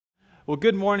Well,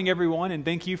 good morning, everyone, and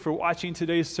thank you for watching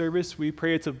today's service. We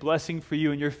pray it's a blessing for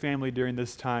you and your family during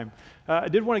this time. I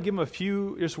did want to give them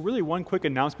just really one quick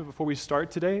announcement before we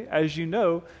start today. As you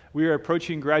know, we are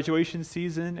approaching graduation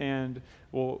season, and,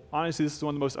 well, honestly, this is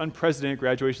one of the most unprecedented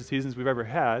graduation seasons we've ever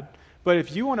had. But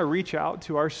if you want to reach out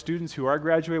to our students who are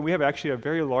graduating, we have actually a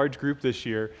very large group this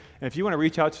year, and if you want to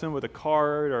reach out to them with a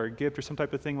card or a gift or some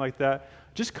type of thing like that,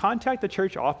 just contact the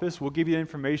church office. We'll give you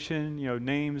information,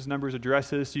 names, numbers,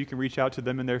 addresses, so you can reach out to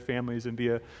them and their families and be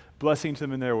a blessing to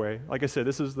them in their way. Like I said,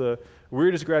 this is the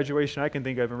weirdest graduation I can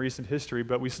think of in recent history,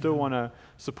 but we still want to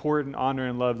support and honor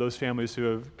and love those families who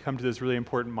have come to this really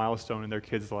important milestone in their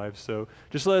kids' lives. So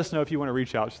just let us know if you want to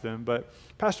reach out to them. But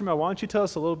Pastor Mel, why don't you tell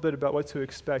us a little bit about what to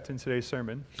expect in today's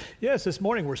sermon? Yes, this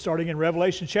morning we're starting in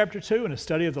Revelation chapter 2 in a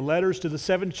study of the letters to the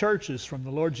 7 churches from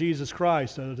the Lord Jesus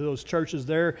Christ, to those churches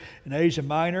there in Asia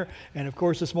Minor. And of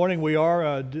course, this morning we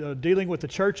are dealing with the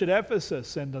church at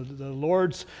Ephesus, and the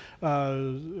Lord's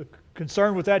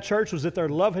concern with that church was that their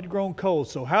love had grown cold.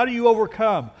 So how do you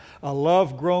overcome a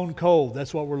love grown cold?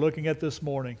 That's what we're looking at this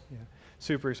morning. Yeah.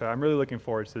 Super excited. I'm really looking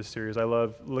forward to this series. I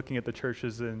love looking at the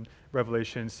churches in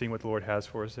Revelation, seeing what the Lord has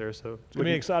for us there. So it's going to be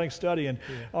an exciting study. And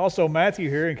also Matthew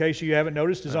here, in case you haven't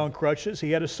noticed, is on crutches. He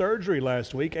had a surgery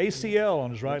last week, ACL on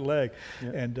his right leg,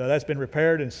 and that's been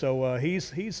repaired. And so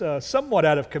he's somewhat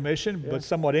out of commission, but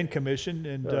somewhat in commission.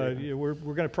 And we're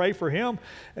going to pray for him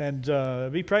and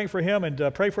be praying for him,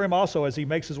 and pray for him also as he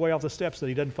makes his way off the steps that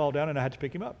he doesn't fall down and I had to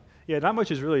pick him up. Yeah, not much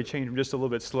has really changed. I'm just a little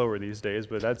bit slower these days,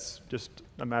 but that's just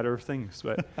a matter of things.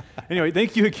 But anyway,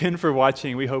 thank you again for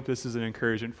watching. We hope this is an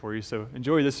encouragement for you. So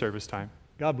enjoy this service time.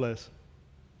 God bless.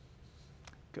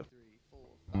 Go. 3, 4,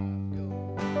 5,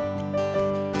 go.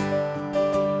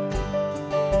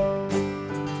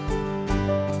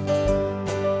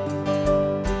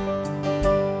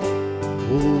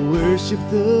 Oh, worship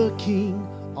the King,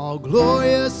 all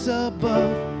glorious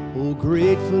above. Oh,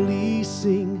 gratefully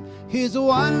sing His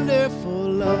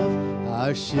wonderful love,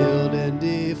 our shield and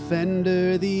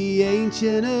defender, the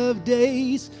Ancient of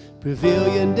Days,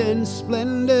 pavilioned in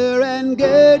splendor and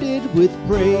girded with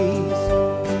praise.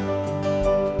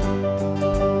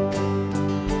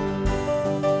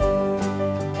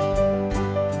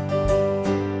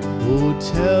 Oh,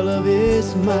 tell of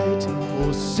His might,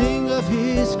 oh, sing of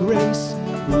His grace,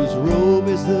 whose robe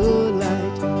is the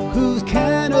light, whose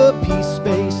canopy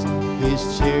space. His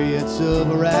chariots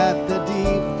of wrath, the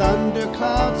deep thunder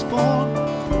clouds form,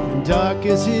 and dark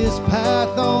is His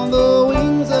path on the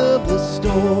wings of the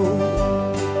storm.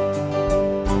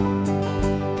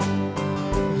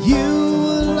 You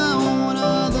alone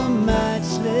are the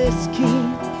matchless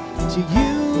King, to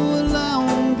you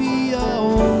alone be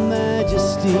all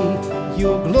majesty.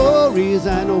 Your glories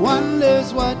and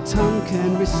wonders, what tongue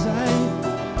can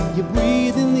recite? You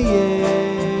breathe in the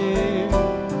air,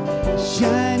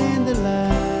 shine in the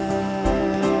light.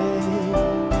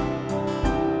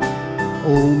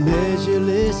 Oh,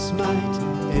 measureless might,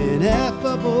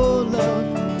 ineffable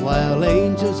love, while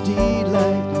angels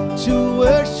delight to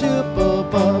worship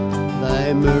above.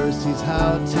 Thy mercies,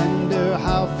 how tender,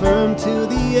 how firm to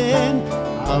the end,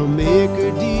 our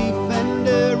Maker,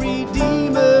 defender,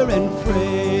 redeemer, and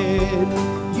friend.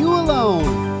 You alone,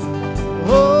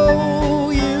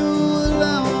 oh, you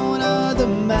alone are the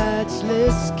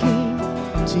matchless King.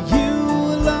 To you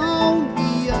alone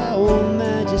be our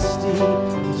majesty.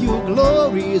 Your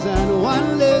glories and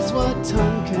wonders, what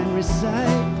tongue can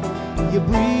recite? You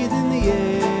breathe in the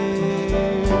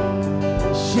air,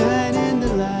 shine in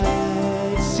the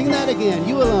light. Sing that again,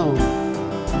 you alone.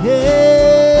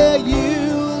 Yeah,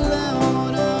 you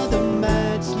alone are the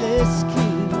matchless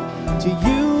King. To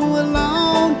you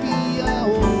alone be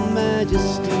our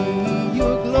majesty.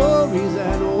 Your glories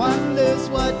and wonders,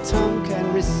 what tongue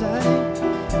can recite?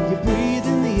 You breathe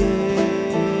in the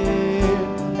air,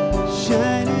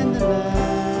 shine in the light,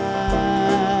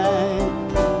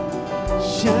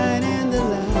 shine in the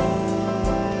light,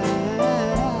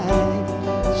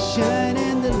 shine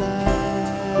in the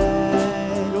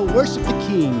light. Oh, worship the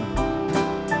King.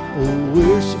 Oh,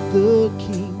 worship the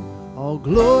King, all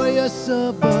glorious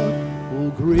above. Oh,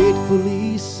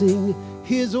 gratefully sing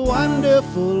His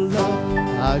wonderful love,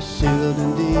 our shield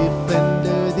and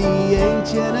defender, the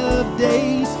Ancient of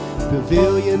Days,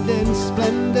 pavilioned in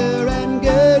splendor and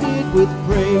girded with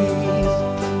praise.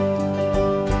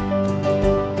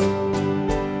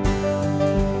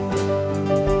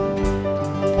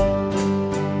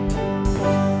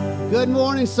 Good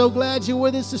morning. So glad you're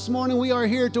with us this morning. We are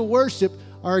here to worship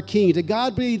our King. To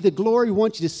God be the glory. We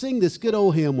want you to sing this good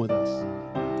old hymn with us.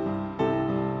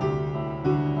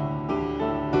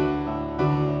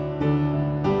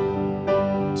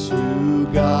 To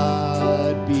God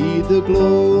the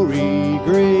glory,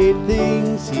 great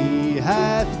things he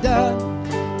hath done.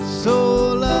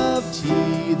 So loved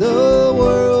he the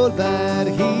world that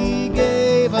he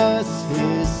gave us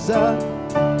his Son,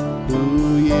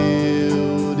 who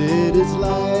yielded his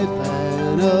life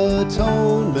an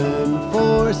atonement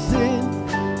for sin,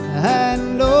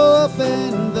 and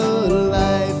opened the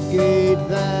life gate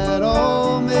that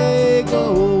all may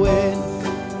go in.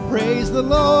 Praise the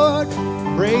Lord,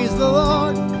 praise the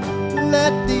Lord,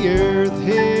 let the earth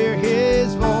hear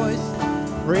his voice.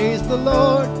 Praise the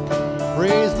Lord,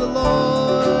 praise the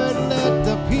Lord, let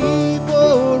the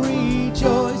people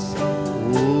rejoice.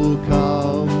 Oh,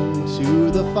 come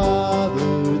to the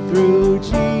Father through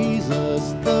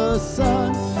Jesus the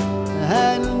Son,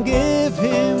 and give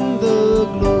him the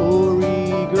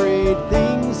glory, great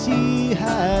things he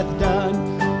hath done.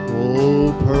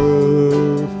 Oh,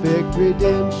 perfect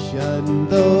redemption,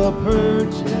 the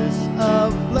purchase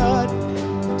of blood,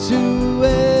 to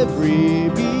every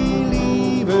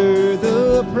believer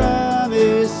the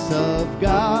promise of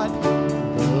God.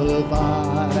 The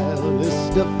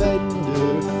vilest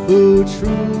offender who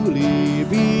truly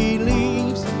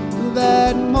believes,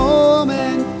 that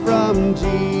moment from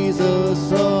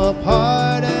Jesus a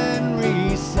pardon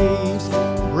receives.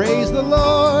 Praise the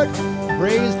Lord,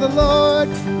 praise the Lord,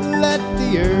 let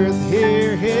the earth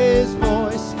hear his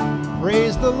voice.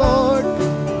 Praise the Lord,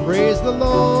 praise the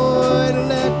Lord,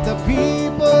 let the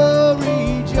people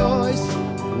rejoice.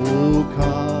 Oh,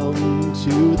 come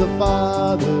to the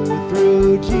Father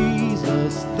through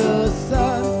Jesus the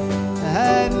Son,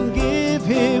 and give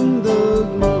him the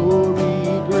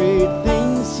glory, great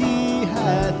things he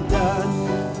hath done.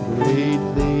 Great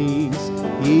things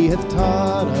he hath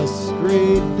taught us,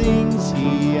 great things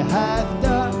he hath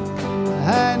done,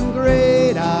 and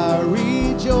great our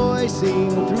rejoicing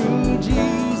through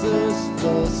Jesus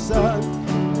the Son.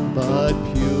 But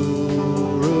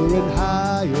purer and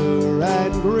higher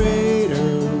and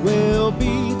greater will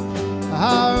be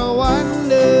our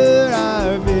wonder,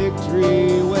 our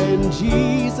victory, when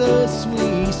Jesus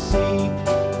we see.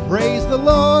 Praise the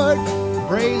Lord,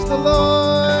 praise the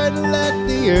Lord, let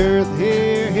the earth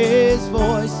hear his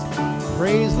voice.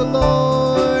 Praise the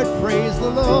Lord, praise the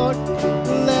Lord,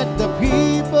 let the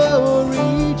people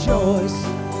rejoice.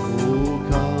 Oh,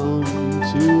 come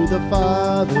to the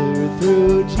Father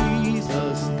through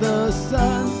Jesus the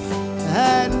Son,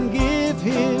 and give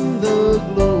him the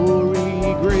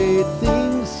glory, great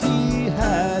things he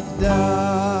hath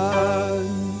done.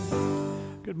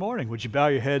 Good morning. Would you bow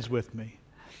your heads with me?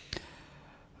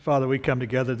 Father, we come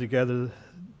together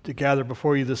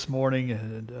before you this morning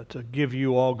and to give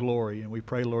you all glory. And we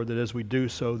pray, Lord, that as we do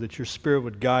so, that your Spirit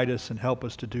would guide us and help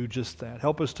us to do just that.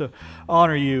 Help us to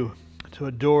honor you, to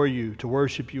adore you, to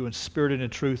worship you in spirit and in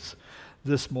truth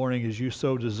this morning, as you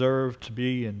so deserve to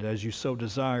be and as you so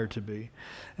desire to be.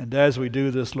 And as we do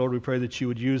this, Lord, we pray that you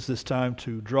would use this time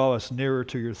to draw us nearer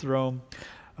to your throne,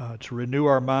 to renew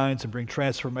our minds and bring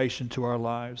transformation to our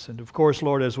lives. And of course,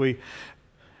 Lord, as we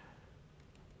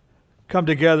come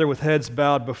together with heads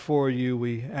bowed before you,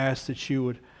 we ask that you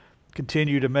would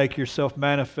continue to make yourself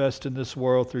manifest in this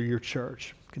world through your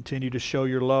church. Continue to show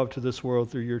your love to this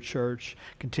world through your church.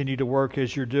 Continue to work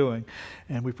as you're doing.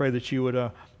 And we pray that you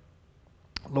would,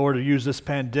 Lord, use this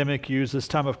pandemic, use this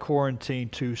time of quarantine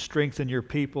to strengthen your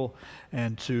people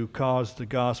and to cause the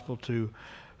gospel to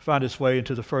find its way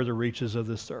into the further reaches of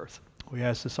this earth. We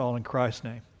ask this all in Christ's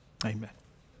name. Amen.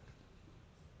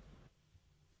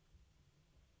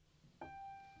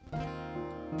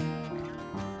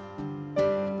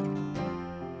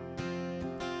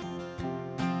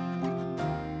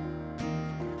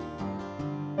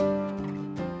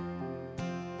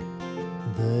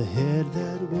 The head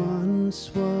that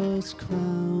once was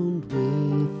crowned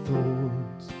with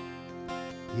thorns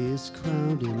is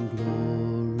crowned in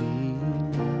glory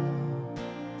now.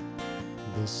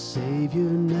 The Savior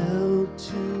knelt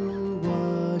to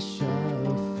wash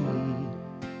our feet.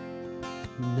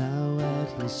 Now at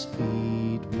his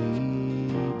feet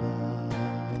we bow.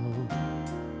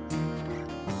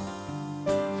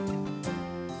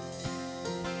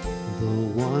 The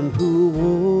one who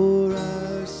wore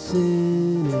our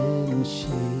sin and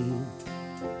shame,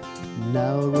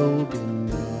 now robed in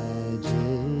majesty,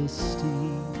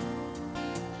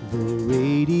 the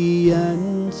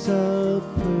radiance of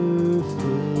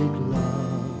perfect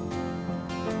love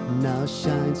now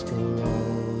shines for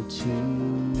all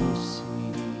to see.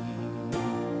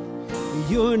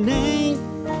 Your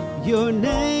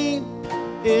name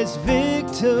is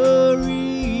victory.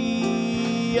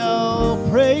 All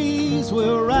praise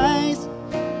will rise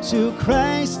to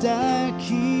Christ our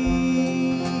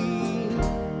King.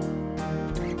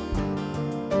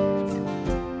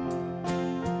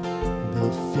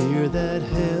 fear that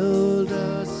held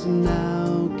us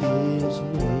now gives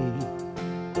way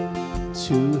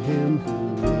to him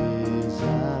who is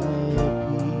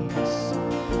our peace.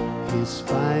 His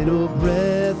final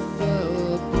breath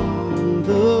upon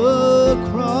the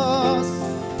cross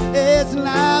is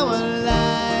now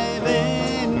alive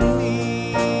in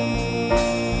me.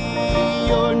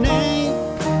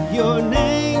 Your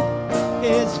name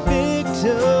is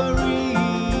victory.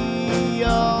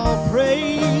 All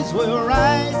praise will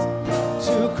rise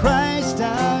to Christ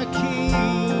our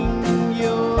King.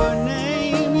 Your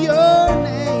name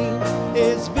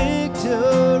is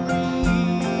victory.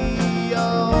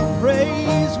 All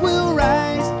praise will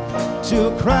rise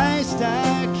to Christ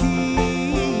our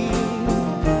King.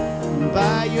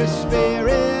 By your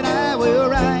Spirit I will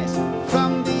rise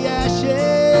from the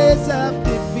ashes of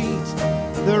defeat.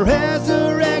 The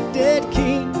resurrected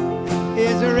King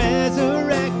is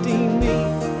resurrecting me.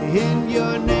 In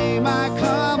your name I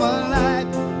come alive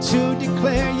to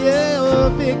declare your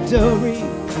victory.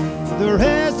 The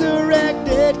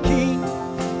resurrected King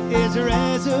is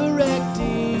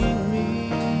resurrecting me.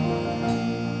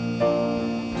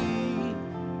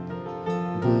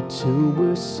 The tomb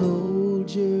where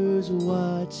soldiers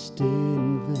watched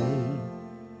in vain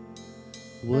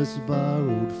was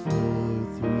borrowed for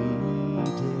 3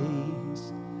 days.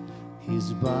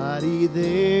 His body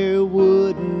there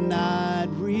would not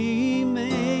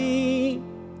remain.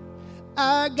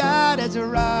 Our God has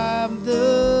robbed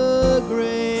the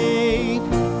grave.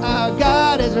 Our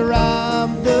God has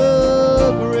robbed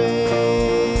the grave.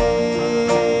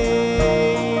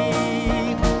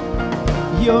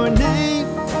 Your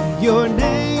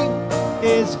name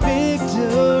is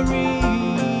victory.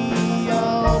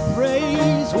 All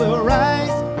praise will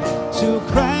rise to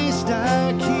Christ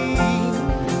our King.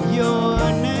 Your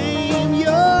name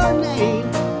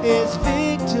is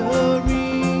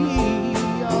victory.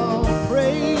 All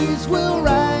praise will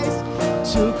rise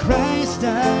to Christ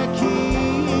our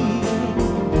King.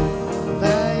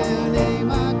 By your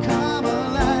name I come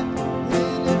alive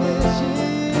in the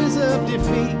ashes of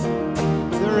defeat.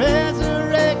 The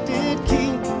resurrected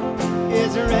King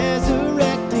is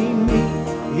resurrecting me.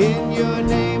 In your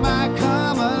name I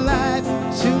come alive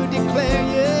to declare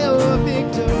your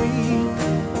victory.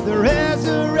 The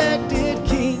resurrected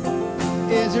King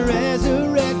is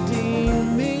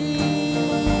resurrecting me.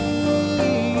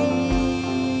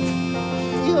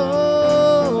 Oh.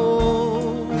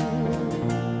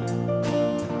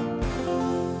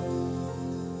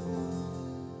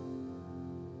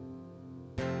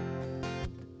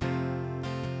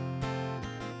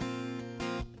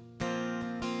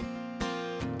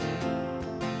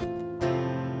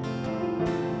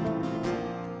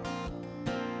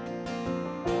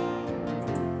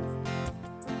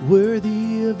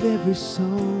 Worthy of every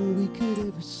song we could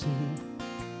ever sing,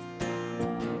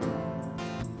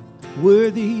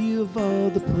 worthy of all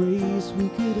the praise we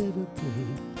could ever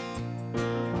bring,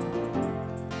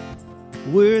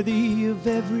 worthy of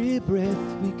every breath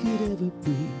we could ever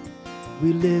breathe.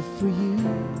 We live for you.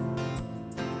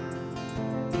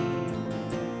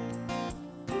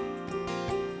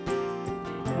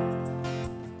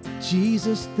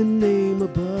 Jesus, the name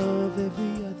above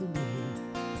every other name.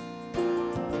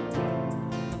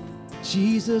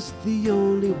 Jesus, the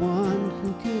only one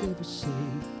who could ever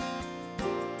save.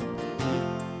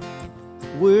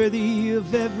 Worthy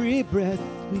of every breath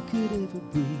we could ever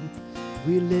breathe.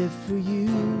 We live for you.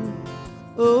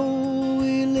 Oh,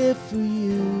 we live for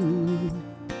you.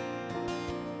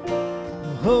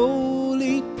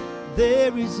 Holy,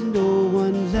 there is no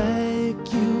one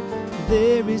like you.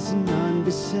 There is none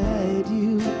beside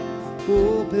you.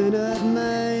 Open up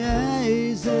my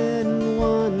eyes and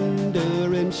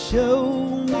wonder and show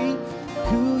me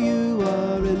who you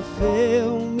are and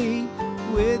fill me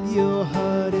with your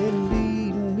heart and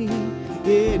lead me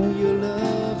in your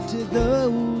love to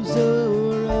those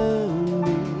around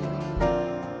me.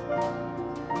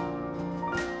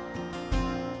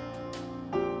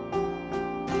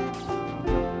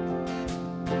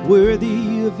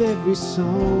 Worthy of every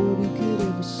song we could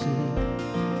ever sing,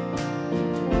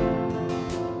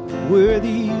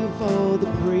 worthy of all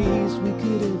the praise we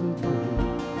could ever bring,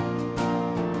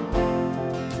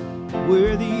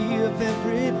 worthy of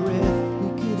every breath we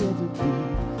could ever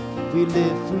breathe. We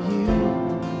live for you.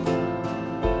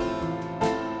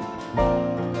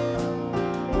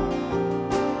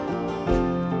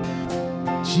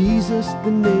 Jesus,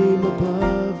 the name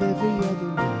above every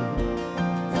other name.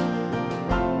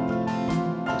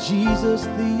 Jesus,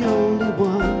 the only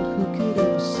one who could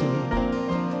ever save.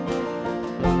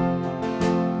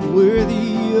 Worthy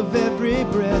of every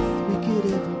breath we could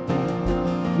ever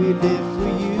breathe. We live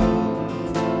for you.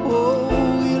 Oh,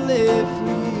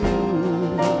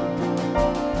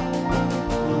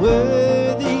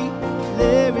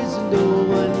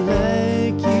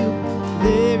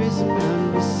 is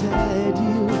none beside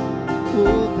you.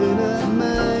 Open up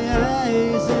my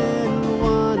eyes and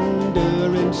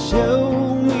wonder and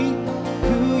show me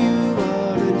who you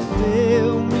are and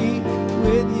fill me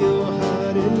with your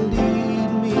heart and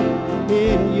lead me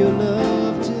in your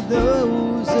love to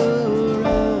those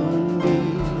around me.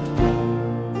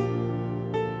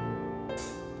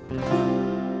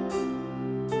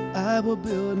 I will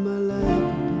build my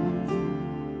life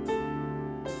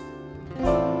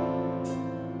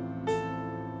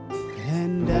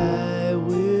and I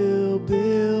will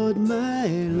build my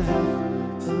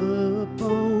life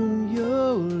upon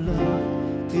your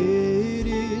love. It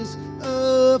is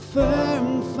a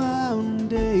firm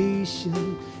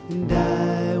foundation, and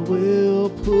I will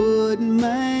put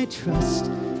my trust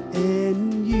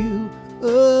in you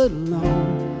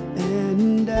alone,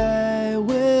 and I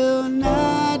will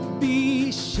not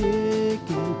be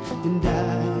shaken, and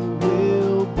I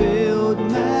will build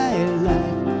my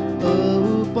life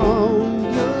upon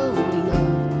your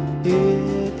love.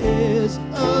 It is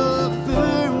a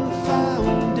firm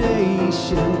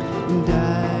foundation, and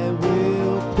I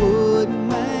will put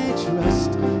my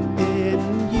trust in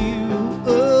you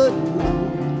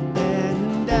alone,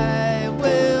 and I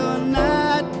will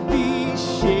not be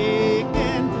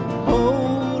shaken.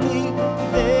 Holy,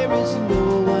 there is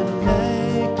no one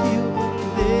like you,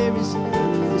 there is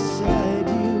none beside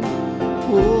you.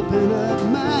 Open up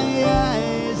my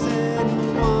eyes and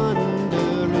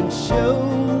wonder and show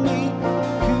me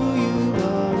who you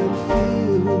are and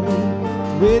fill me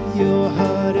with your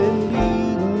heart and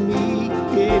lead me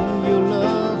in your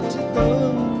love to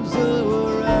those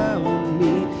around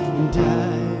me. And I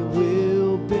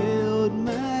will build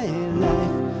my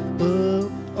life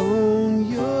upon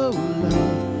your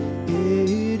love.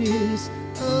 It is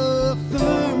a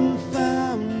firm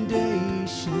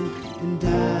foundation, and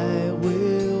I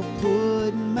will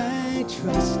put my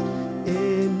trust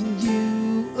in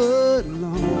you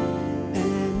alone,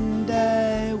 and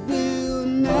I will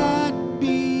not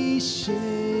be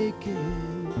shaken.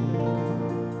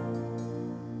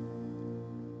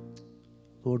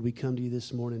 Lord, we come to you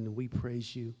this morning and we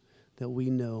praise you that we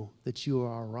know that you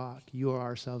are our rock, you are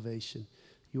our salvation.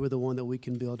 You are the one that we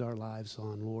can build our lives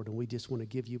on, Lord, and we just want to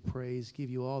give you praise, give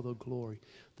you all the glory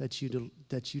that you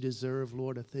deserve,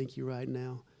 Lord. I thank you right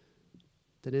now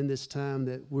that in this time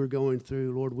that we're going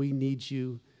through, Lord, we need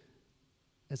you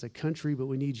as a country, but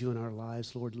we need you in our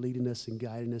lives, Lord, leading us and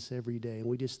guiding us every day. And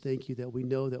we just thank you that we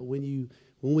know that when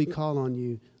we call on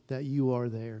you, that you are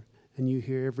there, and you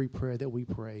hear every prayer that we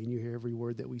pray, and you hear every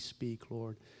word that we speak,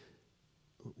 Lord.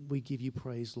 We give you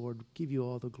praise, Lord. Give you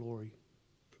all the glory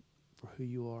for who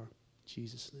you are. In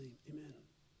Jesus' name, amen.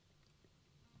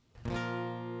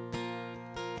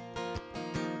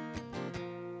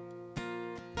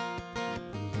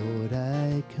 Lord,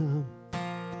 I come,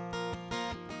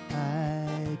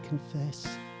 I confess,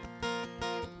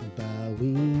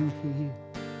 bowing here,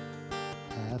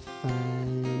 I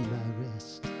find my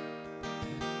rest.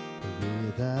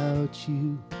 Without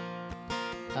you,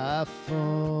 I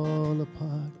fall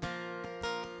apart.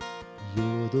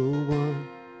 You're the one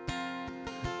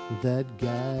that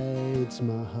guides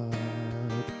my heart.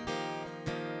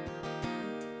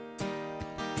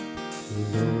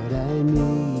 Lord, I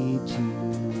need you.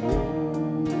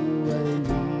 Oh, I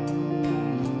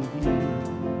need you.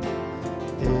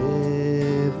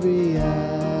 Every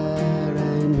hour I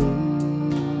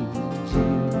need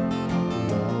you.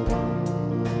 My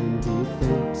one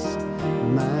defense,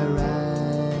 my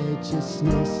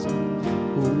righteousness.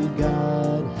 Oh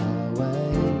God, how I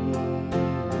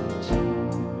need you.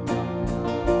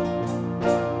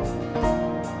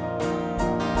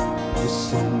 The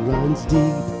sun runs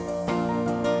deep,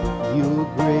 your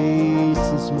grace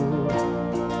is more.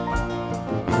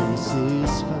 Your grace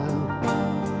is found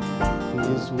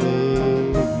is where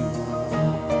you are.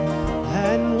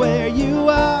 And where you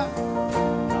are,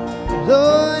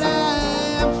 Lord, I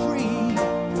am free.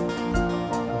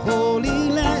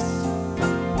 Holiness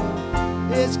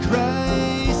is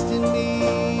Christ in me.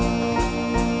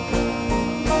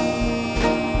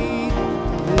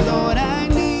 Lord, I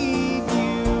need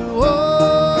you.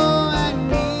 Oh, I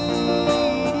need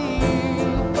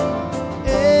you.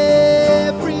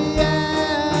 Every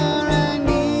hour I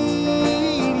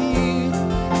need you.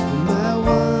 My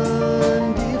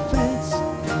one defense,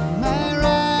 my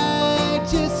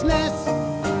righteousness.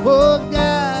 Oh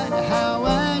God, how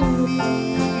I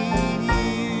need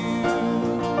you.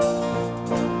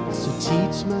 So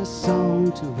teach my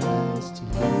song to rise to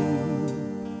you.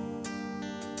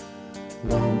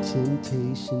 When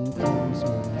temptation comes my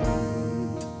way,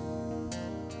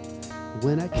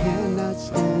 when I cannot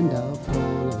stand, I'll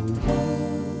fall on you.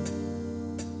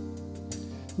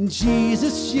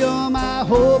 Jesus, you're my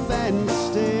hope and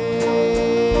stay.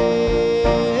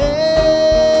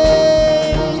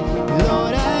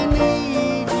 Lord, I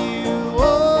need you,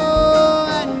 oh,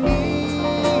 I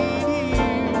need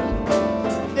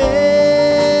you.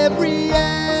 Every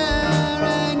hour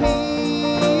I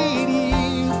need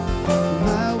you.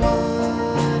 My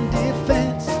one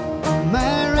defense,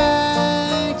 my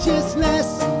righteousness,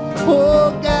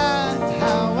 oh God,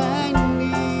 how I need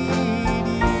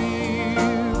you.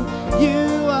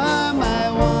 You are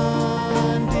my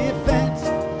one defense,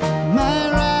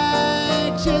 my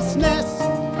righteousness,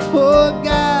 oh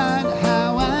God,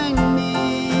 how I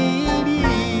need you.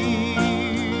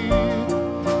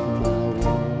 My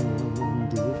one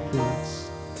defense,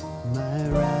 my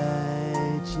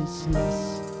righteousness,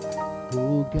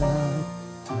 oh God,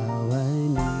 how I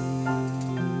need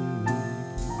you.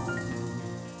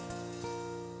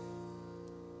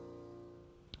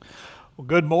 Well,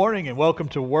 good morning and welcome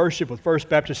to worship with First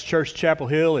Baptist Church Chapel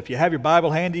Hill. If you have your Bible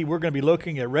handy, we're going to be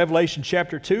looking at Revelation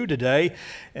chapter 2 today.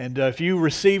 And if you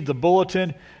received the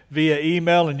bulletin via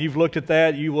email and you've looked at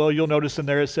that, you'll notice in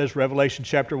there it says Revelation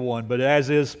chapter 1. But as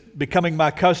is becoming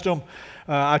my custom,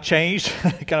 I changed,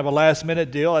 kind of a last-minute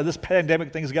deal. This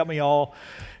pandemic thing's got me all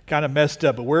kind of messed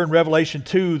up. But we're in Revelation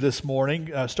 2 this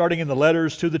morning, starting in the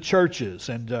letters to the churches.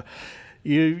 And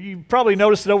you probably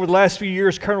noticed that over the last few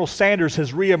years, Colonel Sanders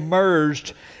has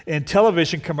reemerged in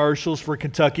television commercials for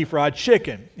Kentucky Fried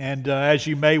Chicken. And as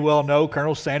you may well know,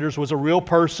 Colonel Sanders was a real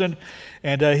person,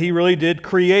 and he really did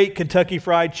create Kentucky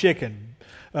Fried Chicken.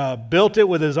 Built it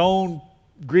with his own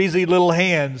greasy little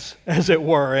hands, as it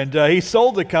were. And he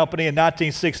sold the company in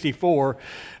 1964,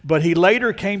 but he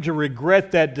later came to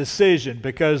regret that decision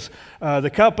because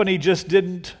the company just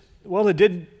didn't, well,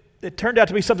 it turned out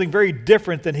to be something very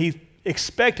different than he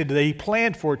expected, that he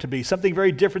planned for it to be, something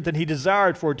very different than he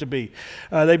desired for it to be.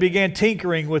 They began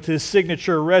tinkering with his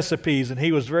signature recipes, and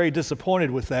he was very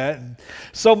disappointed with that. And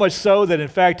so much so that, in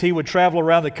fact, he would travel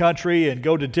around the country and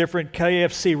go to different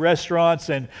KFC restaurants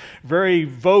and very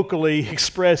vocally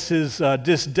express his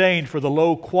disdain for the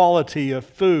low quality of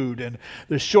food and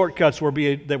the shortcuts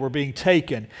that were being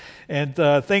taken. And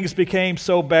things became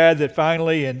so bad that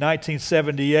finally, in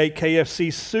 1978,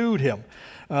 KFC sued him.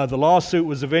 The lawsuit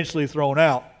was eventually thrown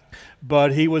out,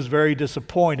 but he was very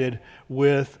disappointed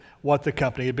with what the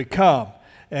company had become.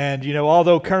 And,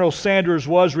 although Colonel Sanders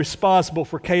was responsible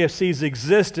for KFC's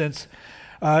existence,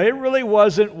 it really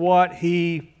wasn't what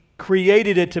he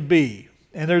created it to be.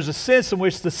 And there's a sense in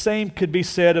which the same could be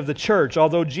said of the church.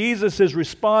 Although Jesus is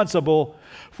responsible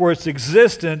for its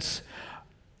existence,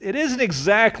 it isn't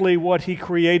exactly what he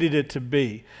created it to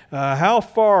be. How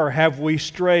far have we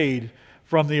strayed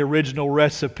from the original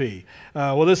recipe?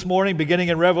 Well, this morning, beginning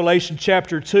in Revelation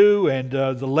chapter 2, and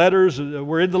the letters,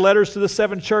 we're in the letters to the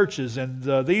 7 churches,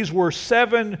 and these were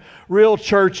 7 real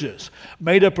churches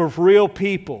made up of real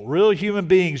people, real human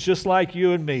beings just like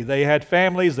you and me. They had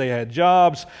families, they had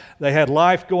jobs, they had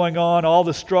life going on, all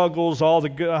the struggles, all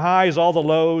the highs, all the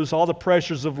lows, all the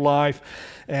pressures of life.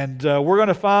 And we're going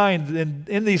to find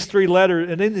in these 3 letters,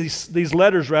 and in these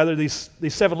letters rather, these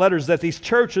 7 letters, that these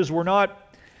churches were not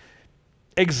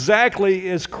exactly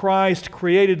as Christ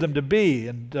created them to be.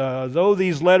 And though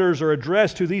these letters are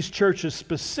addressed to these churches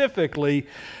specifically,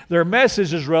 their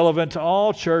message is relevant to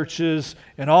all churches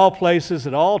in all places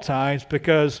at all times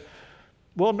because,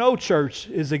 well, no church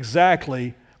is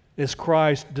exactly as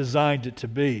Christ designed it to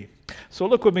be. So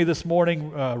look with me this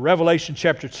morning, Revelation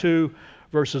chapter 2,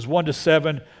 verses 1 to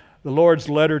 7, the Lord's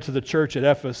letter to the church at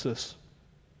Ephesus.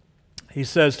 He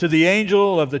says, "To the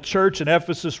angel of the church in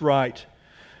Ephesus write,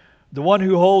 the one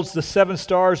who holds the 7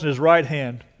 stars in his right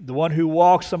hand, the one who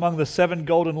walks among the 7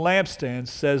 golden lampstands,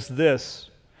 says this,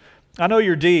 I know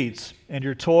your deeds and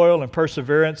your toil and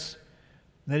perseverance,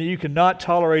 and that you cannot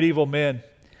tolerate evil men.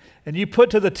 And you put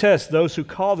to the test those who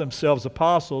call themselves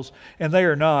apostles, and they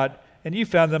are not, and you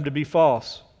found them to be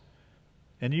false.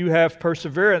 And you have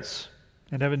perseverance,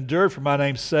 and have endured for my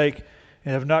name's sake,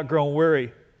 and have not grown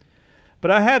weary.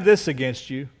 But I have this against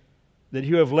you, that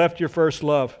you have left your first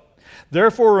love.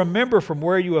 Therefore remember from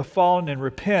where you have fallen and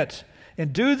repent,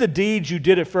 and do the deeds you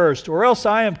did at first, or else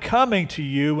I am coming to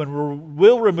you and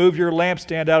will remove your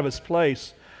lampstand out of its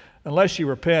place, unless you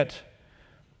repent.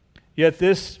 Yet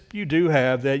this you do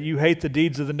have, that you hate the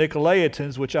deeds of the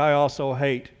Nicolaitans, which I also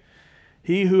hate.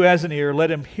 He who has an ear,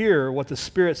 let him hear what the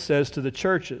Spirit says to the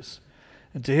churches.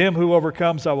 And to him who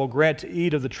overcomes I will grant to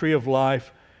eat of the tree of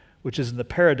life, which is in the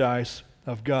paradise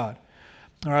of God."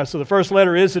 All right, so the first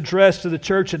letter is addressed to the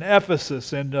church in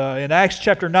Ephesus. And in Acts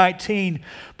chapter 19,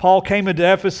 Paul came into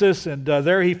Ephesus, and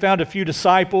there he found a few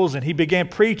disciples, and he began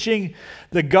preaching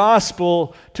the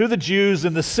gospel to the Jews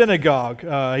in the synagogue.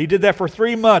 He did that for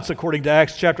 3 months, according to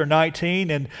Acts chapter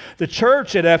 19, and the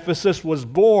church at Ephesus was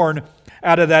born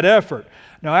out of that effort.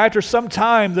 Now, after some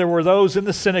time, there were those in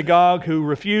the synagogue who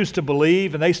refused to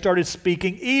believe, and they started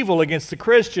speaking evil against the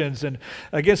Christians and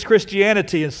against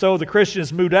Christianity. And so the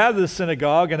Christians moved out of the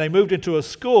synagogue, and they moved into a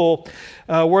school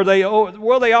where they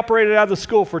operated out of the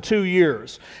school for 2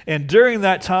 years. And during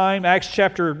that time, Acts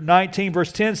chapter 19,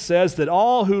 verse 10 says that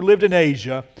all who lived in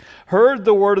Asia heard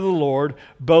the word of the Lord,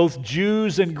 both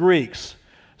Jews and Greeks.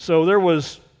 So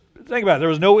think about it, there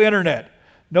was no internet.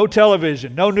 No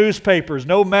television, no newspapers,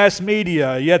 no mass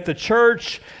media, yet the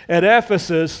church at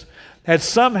Ephesus had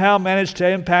somehow managed to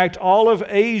impact all of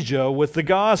Asia with the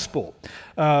gospel.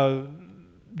 To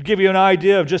give you an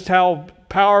idea of just how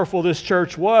powerful this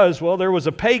church was, well, there was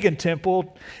a pagan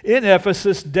temple in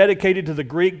Ephesus dedicated to the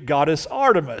Greek goddess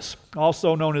Artemis,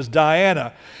 also known as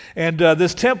Diana. And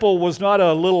this temple was not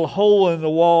a little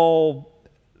hole-in-the-wall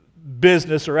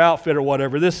business or outfit or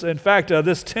whatever. This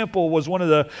temple was one of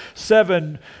the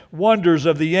 7 wonders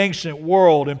of the ancient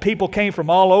world, and people came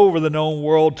from all over the known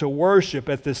world to worship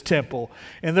at this temple.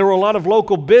 And there were a lot of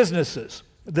local businesses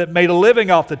that made a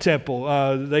living off the temple.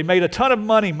 They made a ton of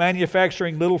money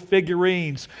manufacturing little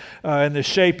figurines in the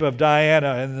shape of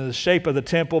Diana and the shape of the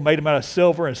temple, made them out of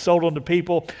silver and sold them to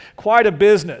people. Quite a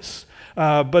business.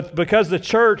 But because the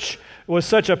church was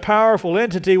such a powerful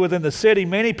entity within the city,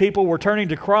 many people were turning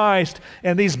to Christ,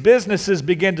 and these businesses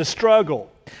began to struggle.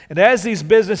 And as these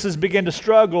businesses began to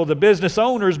struggle, the business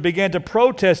owners began to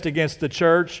protest against the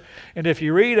church. And if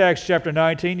you read Acts chapter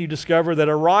 19, you discover that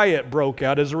a riot broke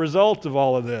out as a result of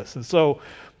all of this. And so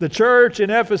the church in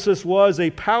Ephesus was a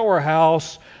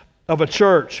powerhouse of a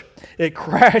church. It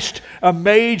crashed a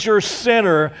major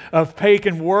center of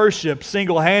pagan worship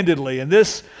single-handedly. And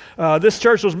this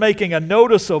church was making a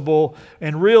noticeable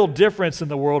and real difference in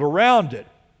the world around it.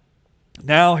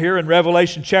 Now, here in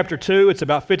Revelation chapter 2, it's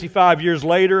about 55 years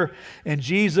later, and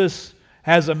Jesus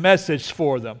has a message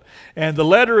for them. And the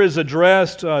letter is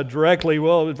addressed directly,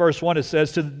 well, in verse 1 it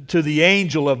says, to the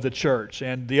angel of the church.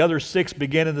 And the other 6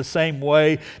 begin in the same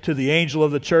way, to the angel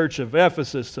of the church of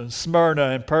Ephesus and Smyrna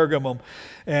and Pergamum.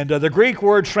 And the Greek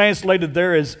word translated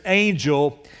there as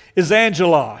angel is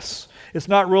angelos. It's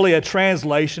not really a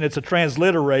translation, it's a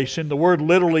transliteration. The word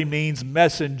literally means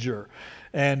messenger.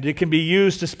 And it can be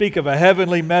used to speak of a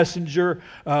heavenly messenger,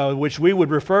 which we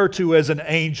would refer to as an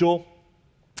angel.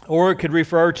 Or it could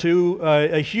refer to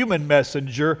a human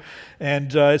messenger,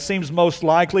 and it seems most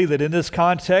likely that in this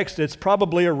context it's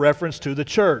probably a reference to the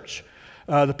church,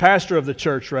 the pastor of the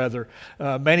church rather.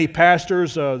 Many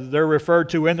pastors, they're referred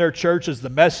to in their church as the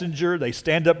messenger. They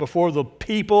stand up before the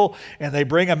people and they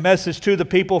bring a message to the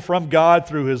people from God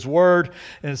through His Word.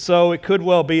 And so it could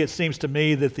well be, it seems to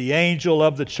me, that the angel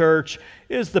of the church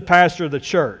is the pastor of the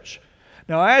church.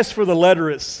 Now, as for the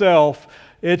letter itself,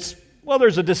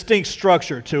 there's a distinct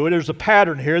structure to it. There's a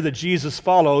pattern here that Jesus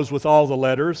follows with all the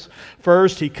letters.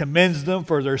 First, He commends them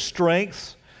for their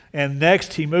strengths. And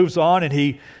next, He moves on and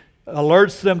He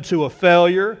alerts them to a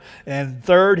failure. And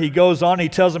third, He goes on, He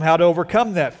tells them how to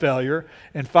overcome that failure.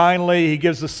 And finally, He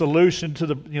gives the solution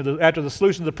to after the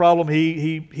solution to the problem,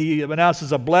 He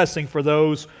announces a blessing for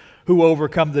those who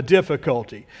overcome the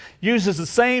difficulty. Uses the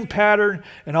same pattern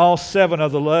in all 7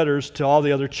 of the letters to all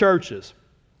the other churches.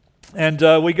 And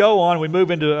we go on, we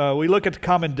move into, we look at the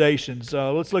commendations.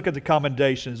 Let's look at the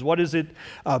commendations. What is it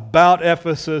about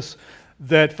Ephesus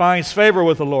that finds favor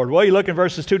with the Lord? Well, you look in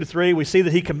verses 2 to 3, we see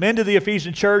that He commended the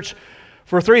Ephesian church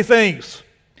for 3 things.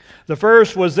 The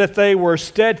first was that they were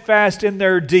steadfast in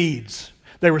their deeds.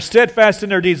 They were steadfast in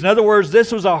their deeds. In other words,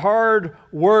 this was a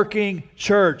hard-working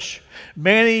church.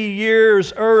 Many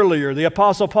years earlier, the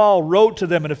Apostle Paul wrote to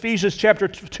them in Ephesians chapter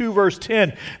 2, verse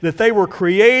 10, that they were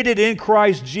created in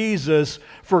Christ Jesus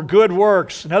for good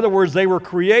works. In other words, they were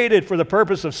created for the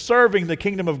purpose of serving the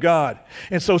kingdom of God.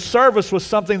 And so service was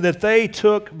something that they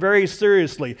took very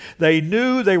seriously. They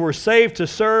knew they were saved to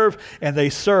serve, and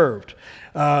they served.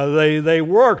 They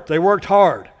worked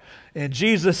hard. And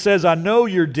Jesus says, I know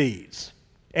your deeds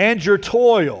and your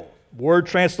toil. Word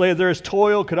translated there as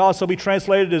toil could also be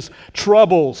translated as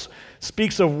troubles.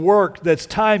 Speaks of work that's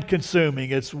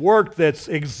time-consuming. It's work that's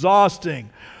exhausting.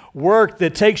 Work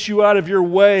that takes you out of your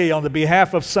way on the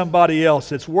behalf of somebody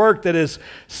else. It's work that is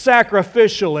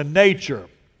sacrificial in nature.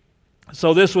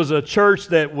 So this was a church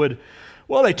that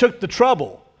they took the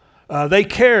trouble. They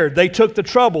cared. They took the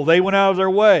trouble. They went out of their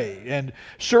way. And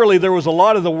surely there was a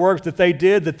lot of the work that they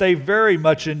did that they very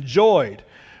much enjoyed.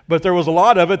 But there was a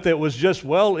lot of it that was just,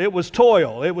 well, it was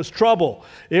toil. It was trouble.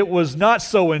 It was not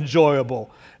so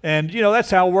enjoyable. And, that's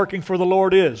how working for the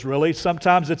Lord is, really.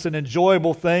 Sometimes it's an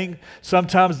enjoyable thing.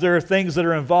 Sometimes there are things that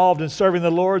are involved in serving the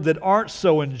Lord that aren't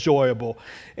so enjoyable.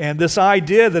 And this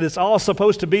idea that it's all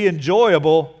supposed to be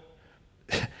enjoyable,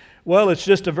 well, it's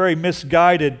just a very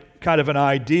misguided kind of an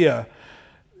idea.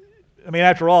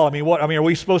 After all, are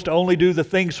we supposed to only do the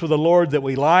things for the Lord that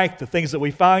we like, the things that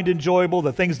we find enjoyable,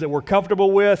 the things that we're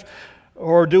comfortable with?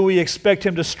 Or do we expect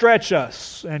Him to stretch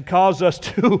us and cause us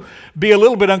to be a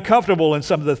little bit uncomfortable in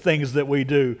some of the things that we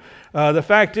do? The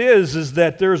fact is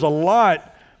that there's a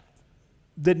lot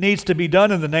that needs to be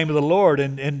done in the name of the Lord,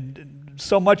 and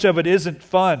so much of it isn't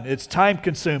fun. It's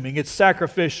time-consuming. It's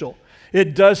sacrificial.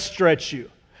 It does stretch you.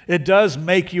 It does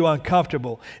make you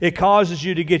uncomfortable. It causes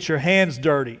you to get your hands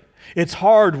dirty. It's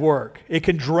hard work. It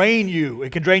can drain you.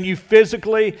 It can drain you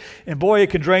physically, and boy, it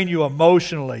can drain you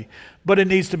emotionally. But it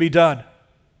needs to be done.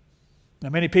 Now,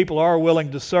 many people are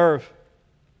willing to serve,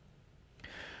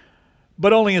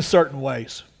 but only in certain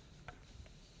ways.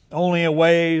 Only in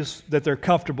ways that they're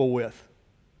comfortable with.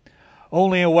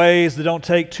 Only in ways that don't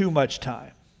take too much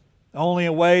time. Only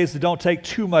in ways that don't take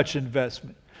too much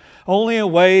investment. Only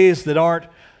in ways that aren't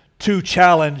too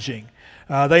challenging.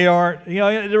 There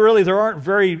aren't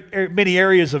very many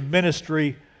areas of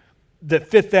ministry that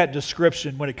fit that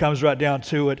description when it comes right down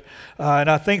to it. And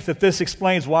I think that this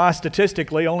explains why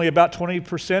statistically only about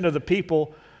 20% of the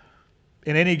people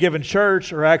in any given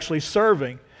church are actually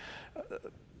serving.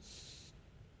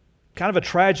 Kind of a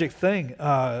tragic thing.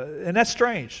 And that's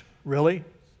strange, really,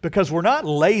 because we're not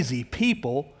lazy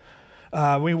people.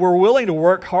 We're willing to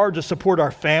work hard to support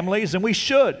our families, and we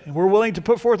should. And we're willing to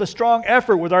put forth a strong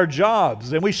effort with our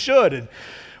jobs, and we should. And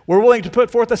we're willing to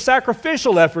put forth a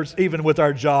sacrificial efforts even with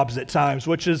our jobs at times,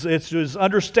 which is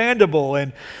understandable.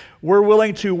 And we're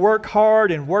willing to work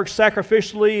hard and work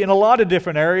sacrificially in a lot of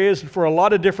different areas and for a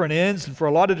lot of different ends and for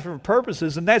a lot of different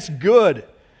purposes, and that's good.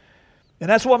 And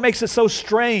that's what makes it so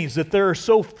strange that there are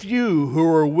so few who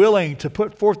are willing to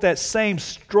put forth that same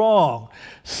strong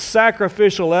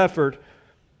sacrificial effort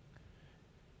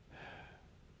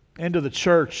into the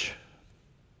church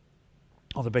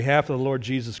on the behalf of the Lord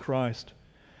Jesus Christ.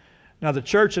 Now, the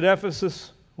church at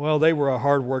Ephesus, well, they were a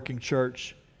hard-working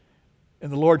church,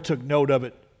 and the Lord took note of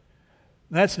it.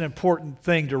 And that's an important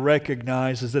thing to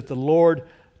recognize, is that the Lord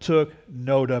took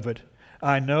note of it.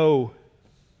 I know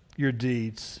your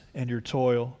deeds and your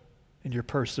toil and your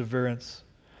perseverance.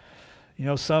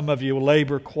 Some of you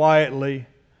labor quietly,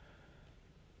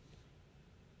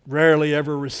 rarely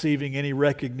ever receiving any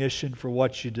recognition for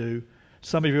what you do.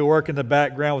 Some of you work in the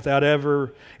background without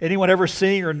anyone ever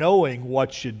seeing or knowing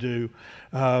what you do.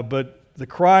 But the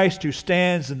Christ who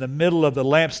stands in the middle of the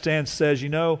lampstand says,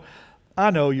 I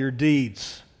know your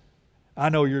deeds. I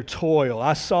know your toil.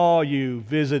 I saw you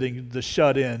visiting the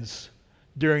shut-ins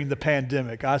during the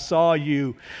pandemic. I saw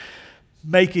you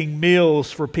making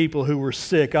meals for people who were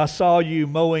sick. I saw you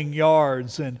mowing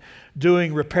yards and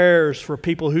doing repairs for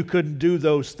people who couldn't do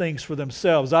those things for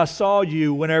themselves. I saw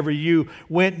you whenever you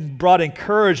went and brought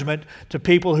encouragement to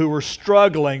people who were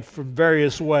struggling from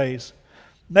various ways.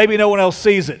 Maybe no one else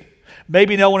sees it.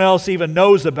 Maybe no one else even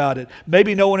knows about it.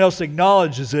 Maybe no one else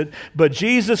acknowledges it. But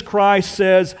Jesus Christ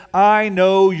says, I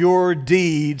know your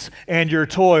deeds and your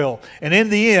toil. And in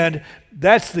the end,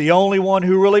 that's the only one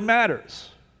who really matters.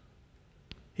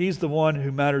 He's the one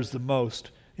who matters the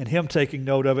most. And Him taking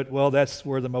note of it, well, that's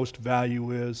where the most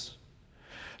value is.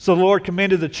 So the Lord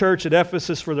commended the church at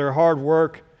Ephesus for their hard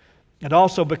work, and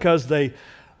also because they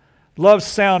loved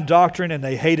sound doctrine and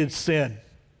they hated sin.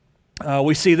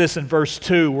 We see this in verse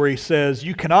 2 where He says,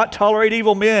 you cannot tolerate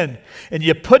evil men, and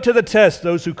you put to the test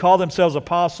those who call themselves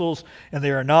apostles, and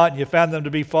they are not, and you found them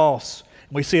to be false.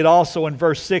 And we see it also in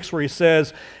verse 6 where He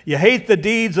says, you hate the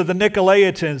deeds of the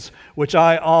Nicolaitans, which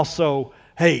I also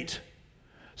hate.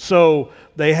 So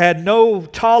they had no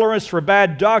tolerance for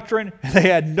bad doctrine, and they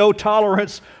had no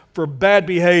tolerance for bad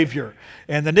behavior.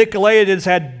 And the Nicolaitans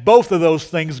had both of those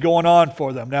things going on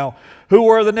for them. Now, who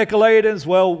were the Nicolaitans?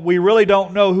 Well, we really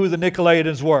don't know who the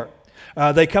Nicolaitans were.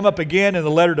 They come up again in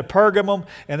the letter to Pergamum,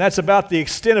 and that's about the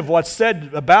extent of what's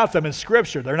said about them in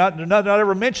Scripture. They're not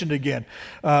ever mentioned again.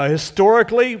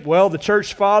 Historically, well, the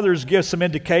church fathers give some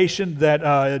indication that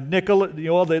the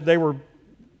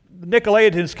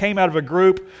Nicolaitans came out of a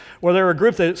group where they were a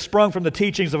group that sprung from the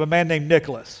teachings of a man named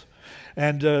Nicholas.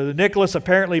 And Nicholas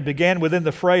apparently began within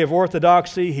the fray of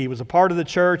orthodoxy. He was a part of the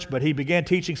church, but he began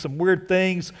teaching some weird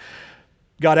things,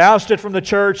 got ousted from the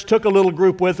church, took a little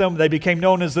group with him. They became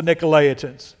known as the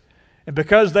Nicolaitans. And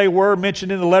because they were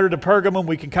mentioned in the letter to Pergamum,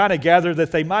 we can kind of gather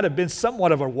that they might have been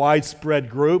somewhat of a widespread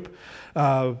group.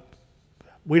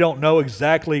 We don't know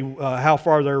exactly how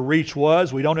far their reach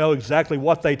was. We don't know exactly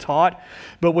what they taught.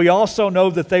 But we also know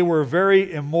that they were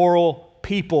very immoral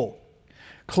people.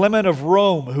 Clement of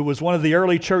Rome, who was one of the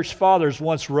early church fathers,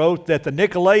 once wrote that the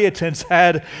Nicolaitans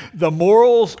had the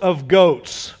morals of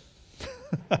goats.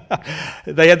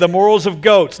 They had the morals of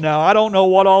goats. Now, I don't know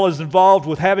what all is involved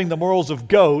with having the morals of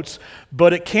goats,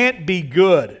 but it can't be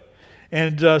good.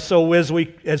 And so as we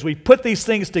put these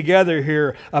things together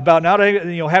here about not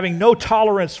having no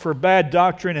tolerance for bad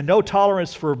doctrine and no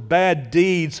tolerance for bad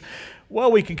deeds, well,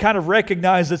 we can kind of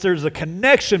recognize that there's a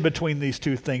connection between these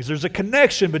two things. There's a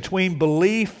connection between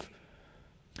belief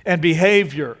and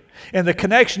behavior. And the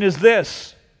connection is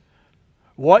this: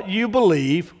 what you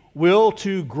believe will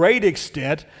to great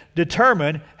extent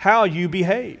determine how you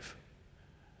behave.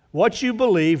 What you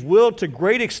believe will to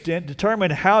great extent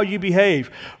determine how you behave.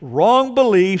 Wrong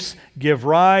beliefs give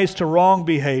rise to wrong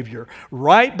behavior.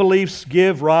 Right beliefs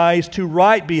give rise to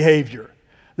right behavior.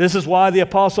 This is why the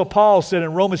Apostle Paul said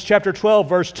in Romans chapter 12,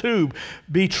 verse 2,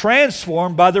 be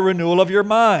transformed by the renewal of your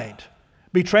mind.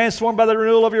 Be transformed by the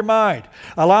renewal of your mind.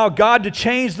 Allow God to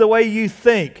change the way you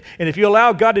think. And if you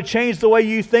allow God to change the way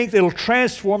you think, it'll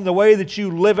transform the way that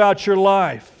you live out your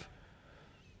life.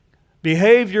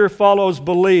 Behavior follows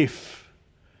belief.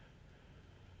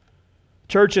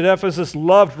 Church at Ephesus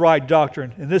loved right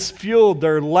doctrine, and this fueled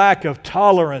their lack of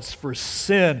tolerance for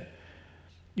sin.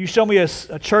 You show me a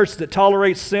church that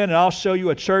tolerates sin, and I'll show you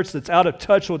a church that's out of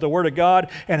touch with the Word of God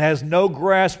and has no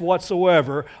grasp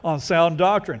whatsoever on sound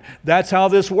doctrine. That's how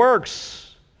this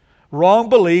works. Wrong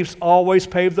beliefs always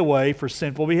pave the way for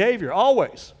sinful behavior,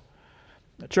 always.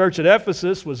 The church at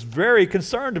Ephesus was very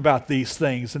concerned about these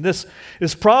things, and this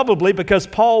is probably because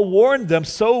Paul warned them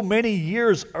so many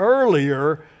years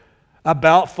earlier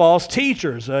about false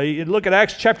teachers. You look at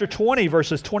Acts chapter 20,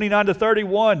 verses 29 to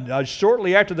 31.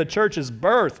 Shortly after the church's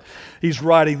birth, he's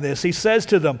writing this. He says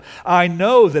to them, I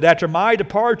know that after my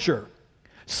departure,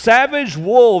 savage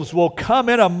wolves will come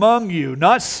in among you,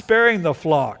 not sparing the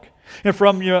flock. And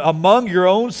from among your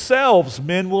own selves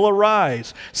men will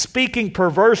arise, speaking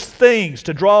perverse things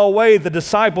to draw away the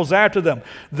disciples after them.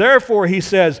 Therefore, he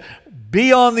says,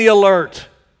 be on the alert.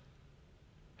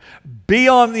 Be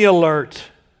on the alert.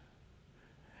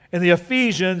 And the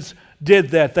Ephesians did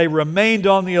that. They remained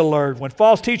on the alert. When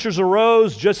false teachers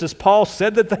arose, just as Paul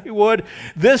said that they would,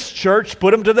 this church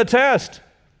put them to the test.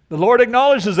 The Lord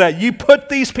acknowledges that. You put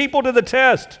these people to the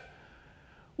test.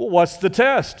 Well, what's the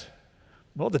test?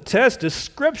 Well, the test is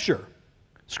Scripture.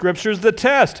 Scripture is the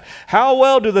test. How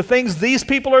well do the things these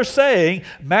people are saying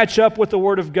match up with the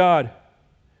Word of God?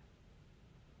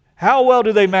 How well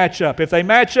do they match up? If they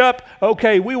match up,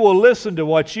 okay, we will listen to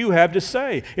what you have to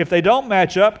say. If they don't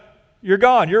match up, you're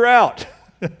gone. You're out.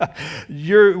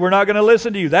 We're not going to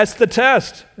listen to you. That's the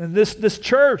test. And this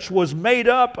church was made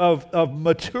up of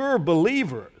mature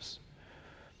believers.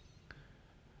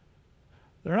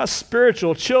 They're not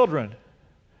spiritual children.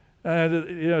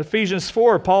 Ephesians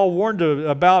 4, Paul warned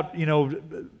about,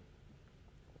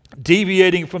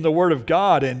 deviating from the Word of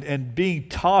God and being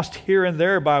tossed here and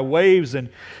there by waves and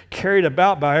carried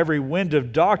about by every wind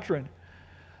of doctrine.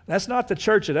 That's not the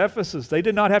church at Ephesus. They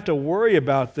did not have to worry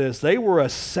about this. They were a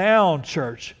sound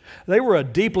church. They were a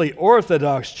deeply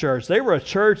orthodox church. They were a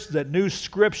church that knew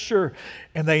Scripture,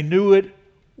 and they knew it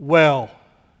well.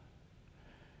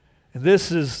 And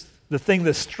this is the thing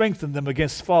that strengthened them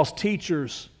against false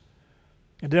teachers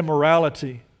and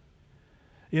immorality.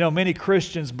 Many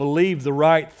Christians believe the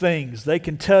right things. They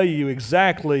can tell you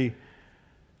exactly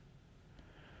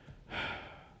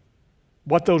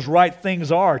what those right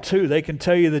things are, too. They can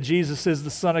tell you that Jesus is the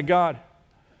Son of God.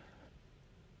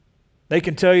 They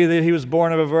can tell you that He was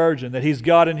born of a virgin, that He's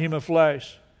God in human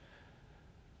flesh.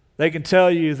 They can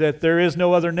tell you that there is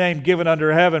no other name given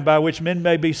under heaven by which men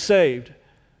may be saved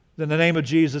than the name of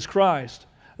Jesus Christ.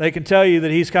 They can tell you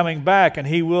that He's coming back and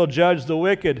He will judge the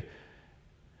wicked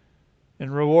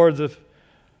and reward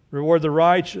the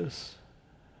righteous.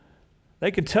 They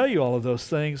can tell you all of those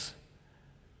things,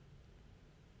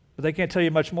 but they can't tell you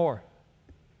much more.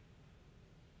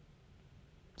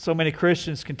 So many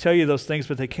Christians can tell you those things,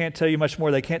 but they can't tell you much more.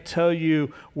 They can't tell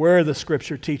you where the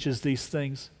Scripture teaches these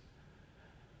things.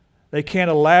 They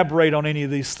can't elaborate on any of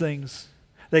these things.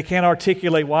 They can't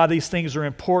articulate why these things are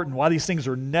important, why these things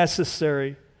are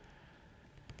necessary.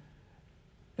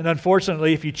 And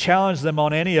unfortunately, if you challenge them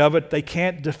on any of it, they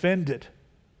can't defend it.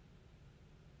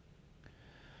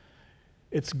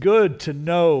 It's good to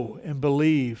know and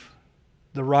believe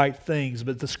the right things,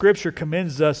 but the Scripture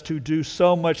commends us to do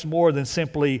so much more than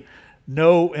simply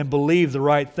know and believe the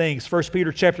right things. 1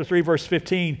 Peter chapter 3, verse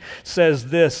 15 says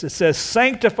this. It says,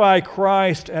 sanctify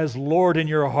Christ as Lord in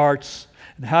your hearts.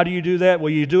 And how do you do that? Well,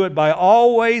 you do it by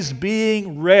always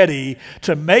being ready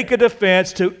to make a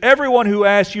defense to everyone who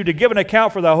asks you to give an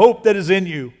account for the hope that is in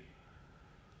you.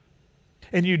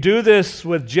 And you do this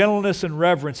with gentleness and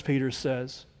reverence, Peter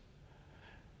says.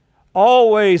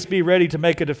 Always be ready to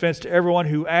make a defense to everyone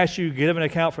who asks you to give an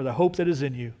account for the hope that is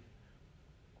in you.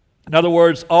 In other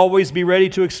words, always be ready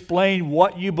to explain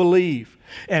what you believe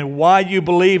and why you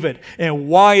believe it and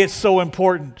why it's so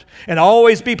important. And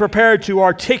always be prepared to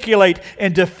articulate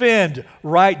and defend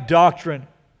right doctrine.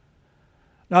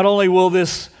 Not only will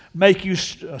this make you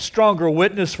a stronger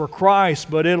witness for Christ,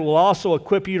 but it will also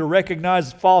equip you to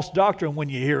recognize false doctrine when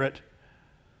you hear it.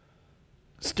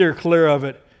 Steer clear of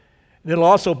it. And it'll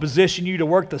also position you to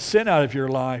work the sin out of your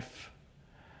life.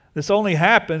 This only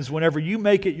happens whenever you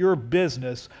make it your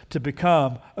business to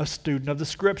become a student of the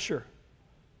Scripture.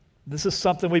 This is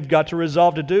something we've got to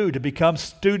resolve to do, to become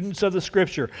students of the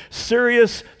Scripture,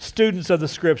 serious students of the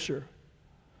Scripture.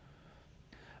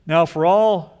 Now, for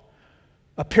all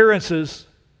appearances,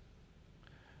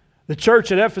 the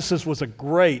church at Ephesus was a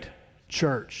great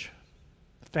church.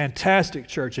 Fantastic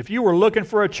church. If you were looking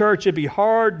for a church, it'd be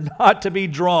hard not to be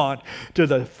drawn to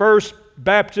the First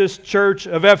Baptist Church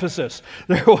of Ephesus.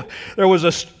 There was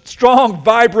a strong,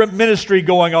 vibrant ministry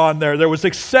going on there. There was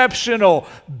exceptional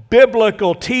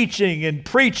biblical teaching and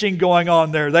preaching going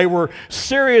on there. They were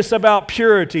serious about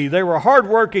purity. They were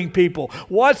hardworking people.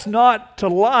 What's not to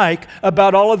like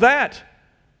about all of that?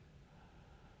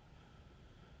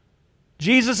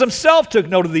 Jesus himself took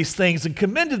note of these things and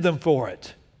commended them for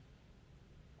it.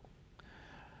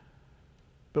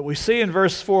 But we see in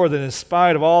verse 4 that in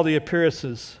spite of all the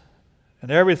appearances and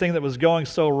everything that was going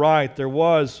so right, there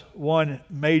was one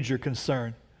major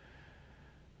concern.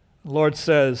 The Lord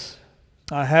says,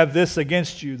 I have this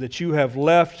against you, that you have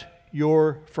left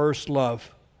your first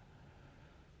love.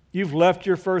 You've left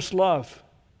your first love.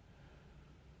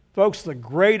 Folks, the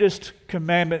greatest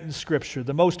commandment in Scripture,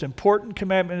 the most important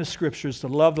commandment in Scripture is to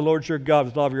love the Lord your God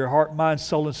with all of your heart, mind,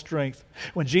 soul, and strength.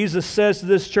 When Jesus says to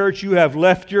this church, you have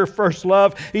left your first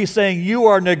love, He's saying you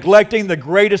are neglecting the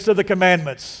greatest of the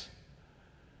commandments.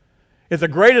 If the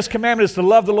greatest commandment is to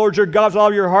love the Lord your God with all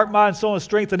of your heart, mind, soul, and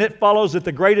strength, then it follows that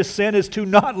the greatest sin is to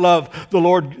not love the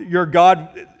Lord your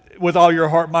God with all your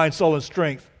heart, mind, soul, and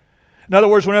strength. In other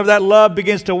words, whenever that love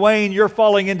begins to wane, you're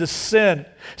falling into sin,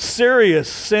 serious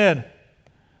sin.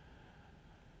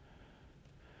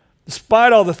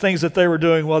 Despite all the things that they were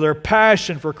doing, well, their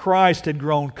passion for Christ had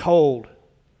grown cold.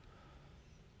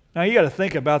 Now, you got to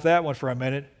think about that one for a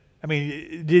minute. I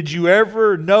mean, did you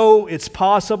ever know it's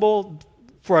possible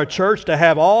for a church to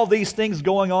have all these things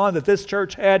going on that this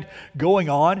church had going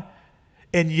on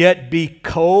and yet be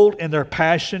cold in their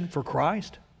passion for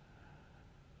Christ?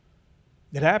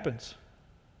 It happens.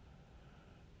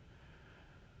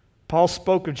 Paul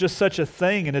spoke of just such a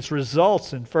thing and its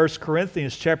results in 1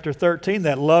 Corinthians chapter 13,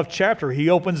 that love chapter. He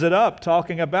opens it up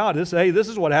talking about this. Hey, this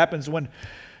is what happens when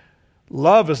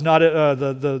love is not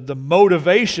the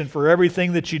motivation for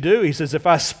everything that you do. He says, if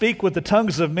I speak with the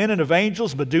tongues of men and of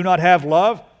angels but do not have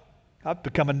love, I've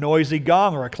become a noisy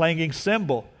gong or a clanging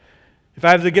cymbal. If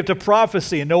I have the gift of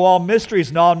prophecy and know all mysteries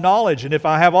and all knowledge, and if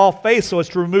I have all faith so as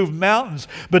to remove mountains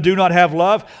but do not have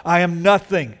love, I am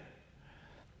nothing.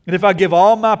 And if I give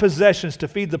all my possessions to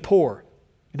feed the poor,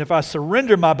 and if I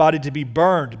surrender my body to be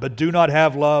burned but do not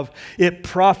have love, it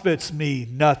profits me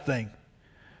nothing.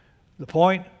 The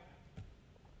point?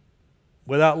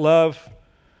 Without love,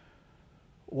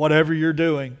 whatever you're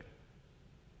doing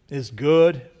is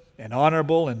good and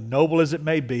honorable and noble as it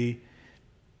may be,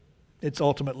 it's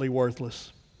ultimately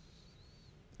worthless.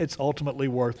 It's ultimately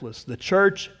worthless. The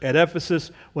church at Ephesus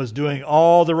was doing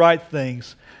all the right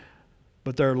things,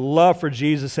 but their love for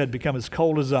Jesus had become as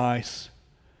cold as ice.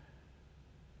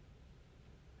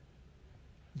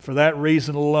 For that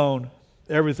reason alone,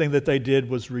 everything that they did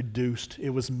was reduced. It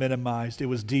was minimized. It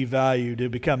was devalued. It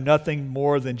had become nothing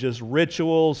more than just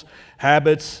rituals,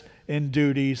 habits, and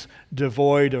duties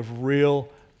devoid of real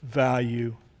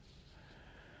value.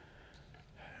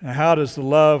 Now, how does the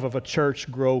love of a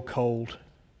church grow cold?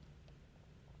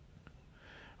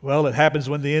 Well, it happens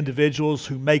when the individuals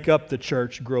who make up the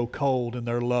church grow cold in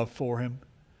their love for Him.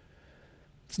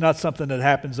 It's not something that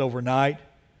happens overnight.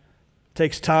 It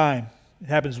takes time. It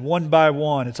happens one by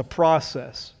one. It's a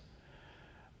process.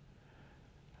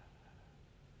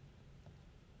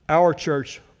 Our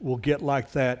church will get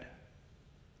like that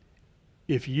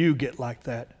if you get like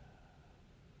that.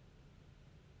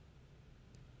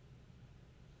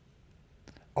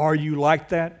 Are you like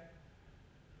that?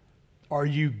 Are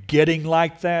you getting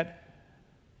like that?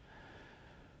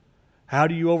 How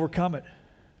do you overcome it?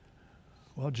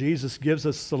 Well, Jesus gives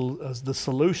us the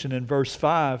solution in verse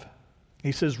 5.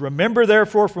 He says, remember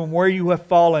therefore from where you have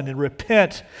fallen, and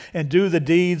repent and do the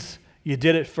deeds you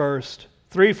did at first.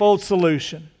 Threefold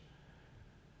solution.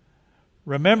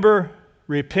 Remember,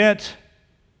 repent,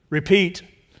 repeat.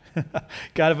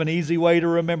 Kind of an easy way to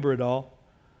remember it all.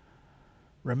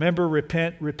 Remember,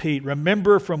 repent, repeat.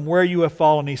 Remember from where you have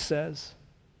fallen, he says.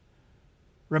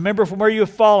 Remember from where you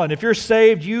have fallen. If you're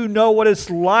saved, you know what it's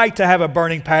like to have a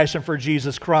burning passion for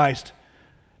Jesus Christ.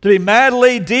 To be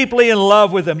madly, deeply in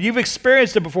love with Him. You've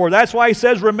experienced it before. That's why he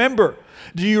says, remember.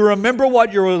 Do you remember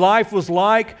what your life was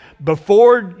like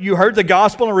before you heard the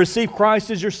gospel and received Christ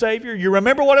as your Savior? You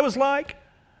remember what it was like?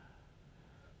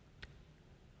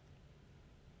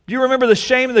 Do you remember the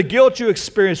shame and the guilt you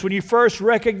experienced when you first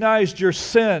recognized your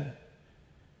sin?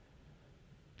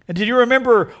 And did you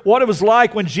remember what it was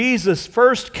like when Jesus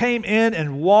first came in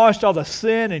and washed all the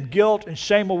sin and guilt and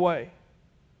shame away?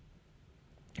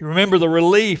 You remember the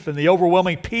relief and the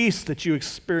overwhelming peace that you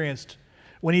experienced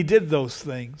when He did those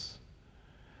things.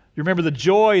 You remember the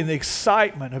joy and the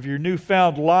excitement of your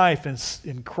newfound life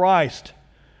in Christ.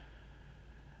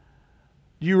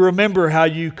 You remember how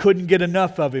you couldn't get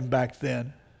enough of Him back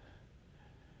then,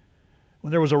 when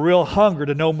there was a real hunger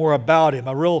to know more about Him,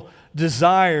 a real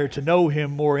desire to know Him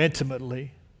more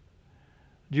intimately.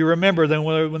 Do you remember then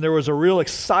when there was a real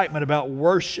excitement about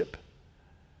worship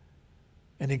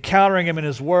and encountering Him in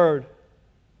His Word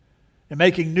and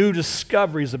making new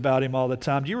discoveries about Him all the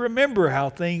time? Do you remember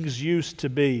how things used to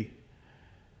be?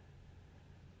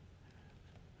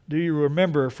 Do you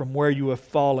remember from where you have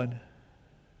fallen?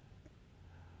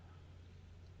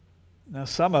 Now,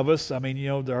 some of us,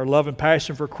 our love and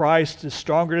passion for Christ is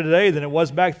stronger today than it was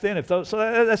back then.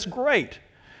 That's great.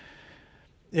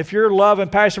 If your love and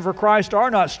passion for Christ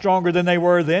are not stronger than they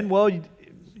were then, well,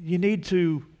 you need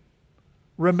to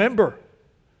remember.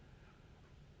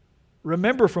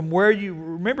 Remember from where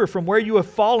you have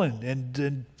fallen,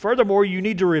 and furthermore, you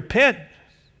need to repent.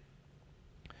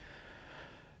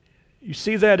 You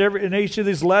see that in each of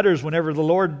these letters, whenever the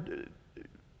Lord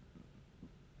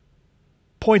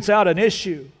points out an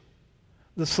issue,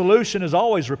 the solution is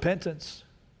always repentance.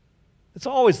 It's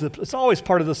always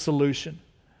part of the solution.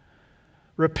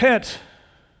 Repent.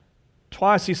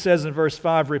 Twice he says in verse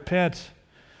 5, repent.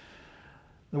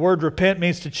 The word repent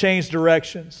means to change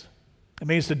directions. It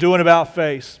means to do an about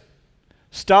face.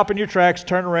 Stop in your tracks,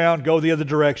 turn around, go the other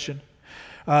direction.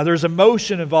 There's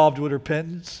emotion involved with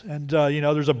repentance, and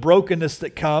there's a brokenness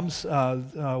that comes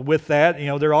with that.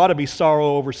 There ought to be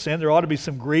sorrow over sin. There ought to be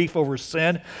some grief over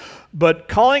sin. But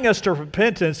calling us to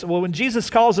repentance, well, when Jesus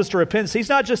calls us to repentance, He's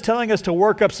not just telling us to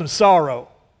work up some sorrow.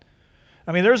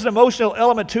 There's an emotional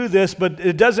element to this, but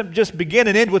it doesn't just begin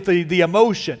and end with the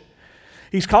emotion.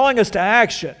 He's calling us to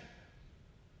action.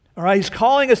 All right, He's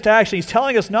calling us to action. He's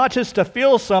telling us not just to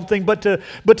feel something, but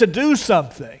to do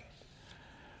something.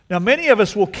 Now, many of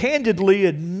us will candidly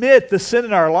admit the sin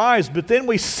in our lives, but then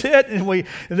we sit and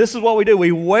this is what we do.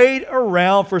 We wait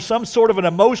around for some sort of an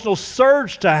emotional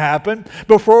surge to happen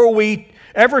before we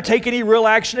ever take any real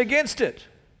action against it.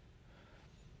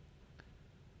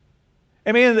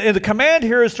 And the command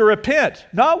here is to repent,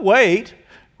 not wait.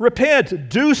 Repent,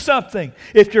 do something.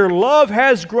 If your love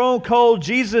has grown cold,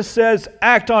 Jesus says,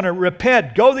 act on it.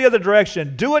 Repent, go the other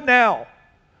direction, do it now.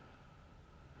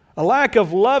 A lack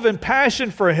of love and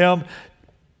passion for Him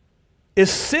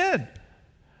is sin.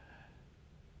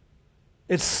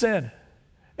 It's sin.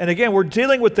 And again, we're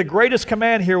dealing with the greatest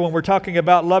command here when we're talking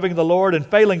about loving the Lord and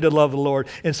failing to love the Lord.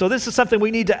 And so this is something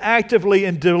we need to actively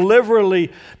and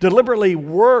deliberately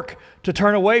work to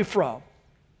turn away from.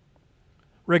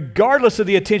 Regardless of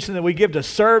the attention that we give to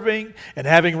serving and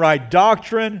having right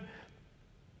doctrine,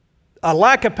 a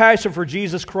lack of passion for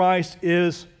Jesus Christ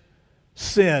is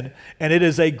sin, and it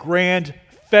is a grand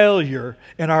failure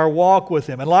in our walk with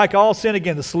Him. And like all sin,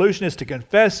 again, the solution is to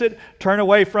confess it, turn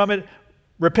away from it,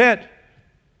 repent.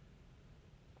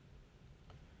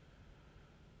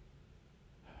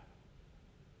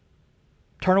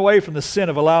 Turn away from the sin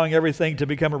of allowing everything to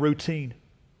become a routine.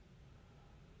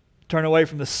 Turn away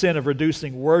from the sin of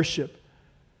reducing worship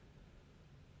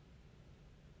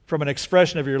from an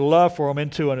expression of your love for Him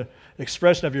into an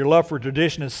expression of your love for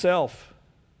tradition itself.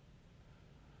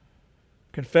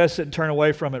 Confess it and turn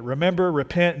away from it. Remember,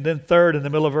 repent, and then third, in the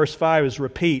middle of verse 5, is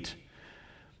repeat.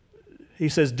 He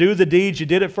says, do the deeds you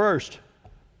did at first.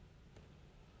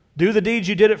 Do the deeds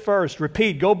you did at first.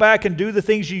 Repeat. Go back and do the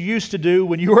things you used to do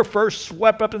when you were first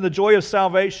swept up in the joy of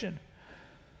salvation.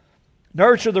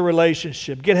 Nurture the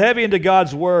relationship. Get heavy into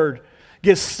God's Word.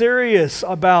 Get serious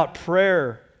about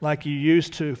prayer like you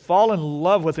used to. Fall in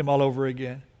love with Him all over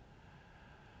again.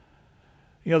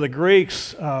 You know, the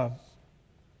Greeks had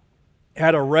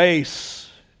a race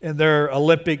in their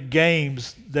Olympic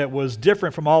Games that was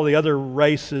different from all the other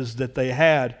races that they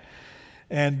had.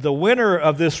 And the winner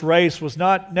of this race was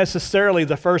not necessarily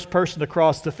the first person to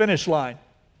cross the finish line.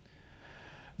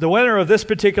 The winner of this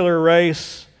particular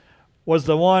race was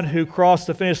the one who crossed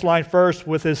the finish line first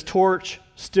with his torch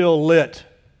still lit.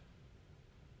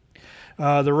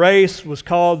 The race was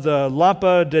called the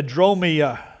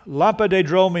Lampadiadromia,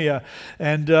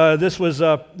 and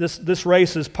this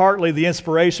race is partly the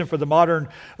inspiration for the modern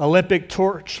Olympic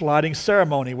torch lighting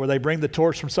ceremony, where they bring the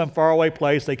torch from some faraway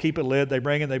place, they keep it lit, they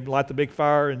bring it, they light the big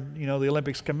fire, and the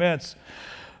Olympics commence.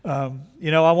 I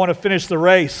want to finish the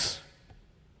race,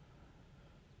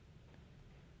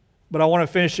 but I want to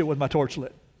finish it with my torch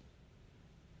lit.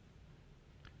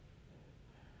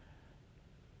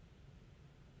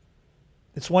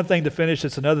 It's one thing to finish,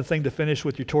 it's another thing to finish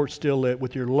with your torch still lit,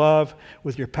 with your love,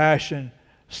 with your passion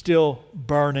still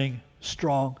burning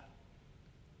strong.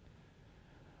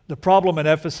 The problem in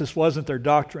Ephesus wasn't their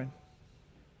doctrine,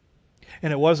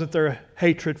 and it wasn't their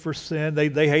hatred for sin. They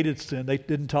hated sin, they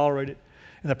didn't tolerate it.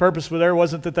 And the purpose there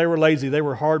wasn't that they were lazy, they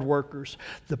were hard workers.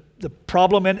 The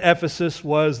problem in Ephesus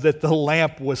was that the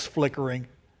lamp was flickering.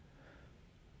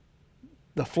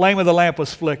 The flame of the lamp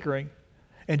was flickering.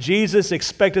 And Jesus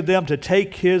expected them to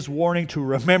take His warning to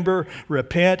remember,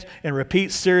 repent, and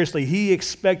repeat seriously. He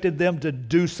expected them to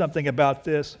do something about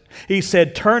this. He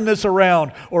said, turn this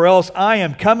around, or else I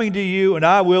am coming to you and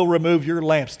I will remove your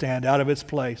lampstand out of its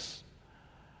place.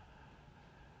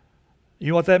 You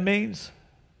know what that means?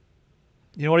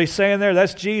 You know what He's saying there?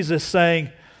 That's Jesus saying,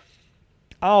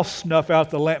 I'll snuff out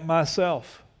the lamp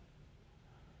myself.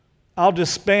 I'll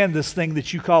disband this thing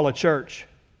that you call a church.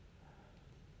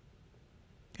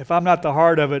 If I'm not the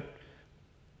heart of it,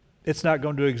 it's not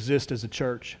going to exist as a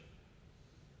church.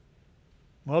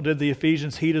 Well, did the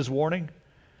Ephesians heed His warning?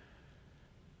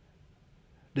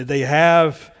 Did they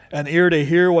have an ear to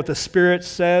hear what the Spirit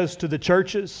says to the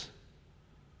churches?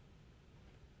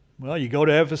 Well, you go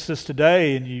to Ephesus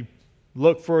today and you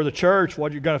look for the church,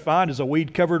 what you're going to find is a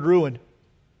weed-covered ruin.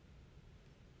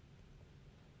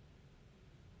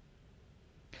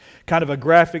 Kind of a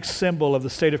graphic symbol of the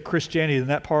state of Christianity in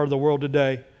that part of the world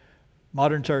today,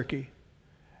 modern Turkey.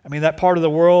 I mean, that part of the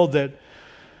world that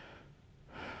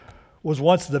was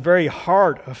once the very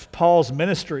heart of Paul's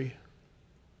ministry.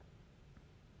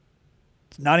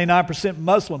 It's 99%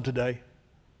 Muslim today.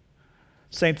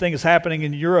 Same thing is happening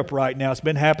in Europe right now. It's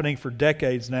been happening for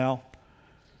decades now.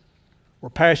 Where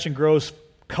passion grows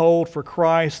cold for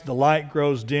Christ, the light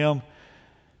grows dim,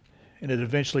 and it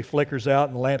eventually flickers out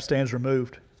and the lampstand's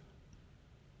removed.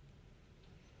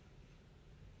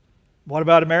 What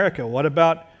about America? What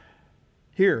about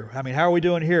here? I mean, how are we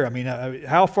doing here? I mean,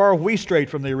 how far have we strayed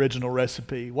from the original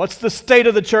recipe? What's the state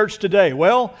of the church today?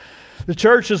 Well, the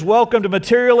church is welcome to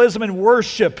materialism and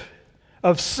worship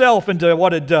of self into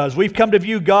what it does. We've come to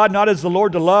view God not as the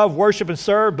Lord to love, worship, and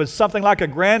serve, but something like a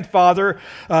grandfather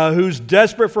who's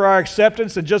desperate for our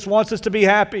acceptance and just wants us to be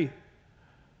happy.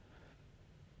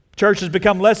 Church has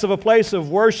become less of a place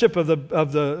of worship of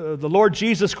the Lord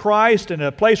Jesus Christ and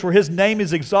a place where His name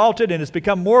is exalted, and it's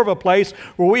become more of a place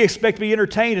where we expect to be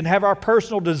entertained and have our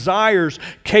personal desires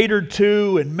catered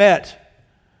to and met.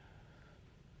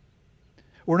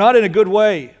 We're not in a good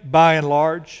way, by and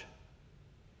large.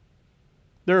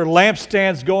 There are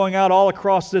lampstands going out all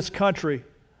across this country.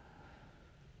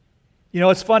 You know,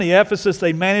 it's funny, Ephesus,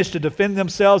 they managed to defend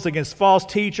themselves against false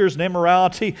teachers and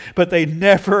immorality, but they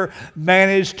never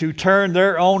managed to turn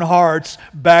their own hearts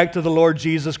back to the Lord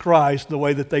Jesus Christ the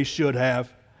way that they should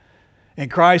have. And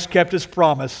Christ kept His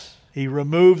promise. He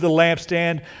removed the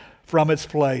lampstand from its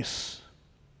place.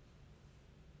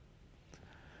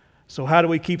 So how do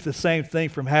we keep the same thing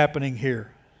from happening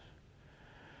here?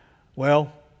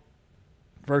 Well,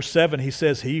 Verse 7, he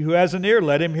says, he who has an ear,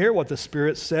 let him hear what the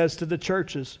Spirit says to the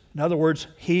churches. In other words,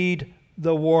 heed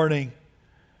the warning.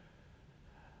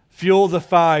 Fuel the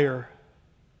fire.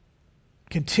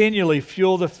 Continually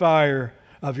fuel the fire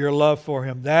of your love for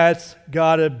Him. That's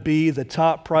got to be the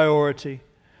top priority.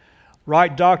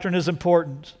 Right doctrine is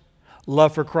important.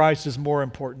 Love for Christ is more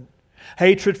important.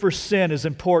 Hatred for sin is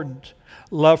important.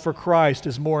 Love for Christ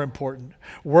is more important.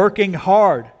 Working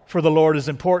hard for the Lord is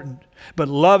important, but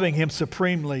loving Him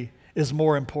supremely is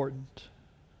more important.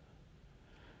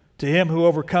 To him who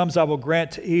overcomes, I will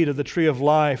grant to eat of the tree of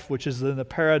life, which is in the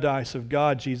paradise of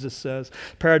God, Jesus says.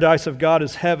 Paradise of God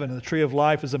is heaven, and the tree of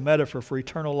life is a metaphor for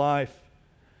eternal life.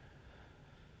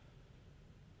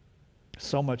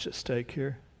 So much at stake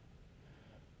here.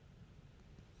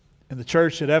 And the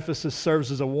church at Ephesus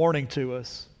serves as a warning to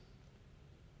us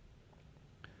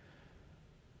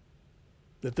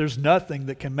that there's nothing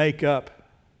that can make up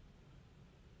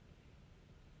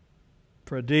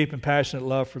for a deep and passionate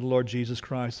love for the Lord Jesus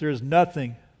Christ. There is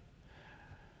nothing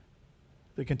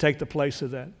that can take the place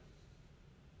of that.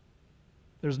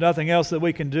 There's nothing else that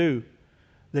we can do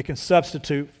that can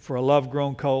substitute for a love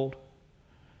grown cold.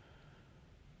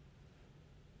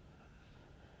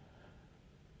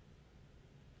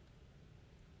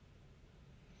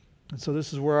 And so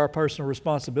this is where our personal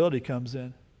responsibility comes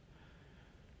in.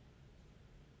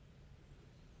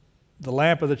 The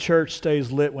lamp of the church stays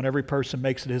lit when every person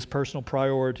makes it his personal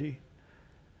priority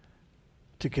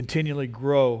to continually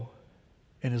grow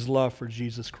in his love for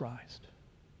Jesus Christ.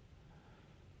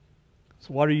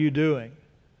 So what are you doing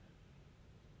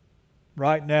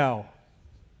right now,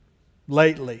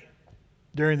 lately,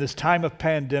 during this time of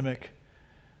pandemic,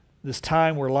 this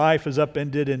time where life is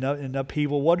upended in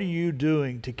upheaval? What are you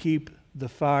doing to keep the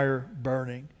fire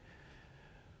burning?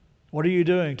 What are you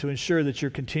doing to ensure that you're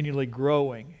continually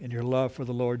growing in your love for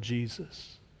the Lord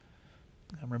Jesus?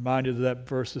 I'm reminded of that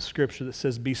verse of Scripture that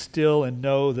says, "Be still and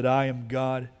know that I am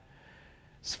God."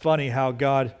 It's funny how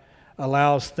God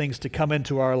allows things to come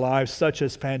into our lives, such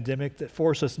as pandemic, that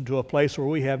force us into a place where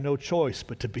we have no choice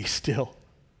but to be still.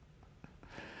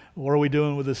 What are we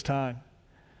doing with this time?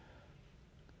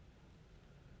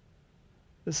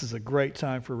 This is a great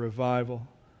time for revival.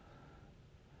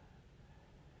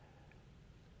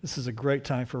 This is a great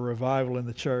time for revival in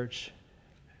the church.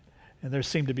 And there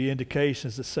seem to be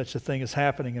indications that such a thing is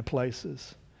happening in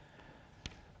places.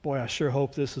 Boy, I sure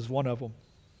hope this is one of them.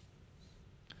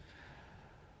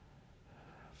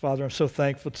 Father, I'm so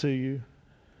thankful to you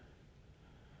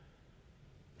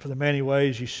for the many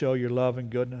ways you show your love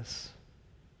and goodness.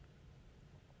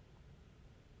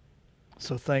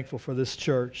 So thankful for this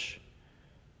church,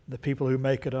 the people who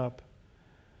make it up.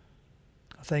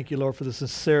 I thank you, Lord, for the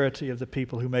sincerity of the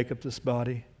people who make up this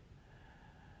body.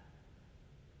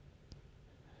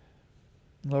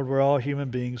 Lord, we're all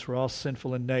human beings. We're all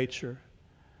sinful in nature.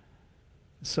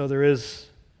 So there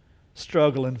is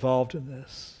struggle involved in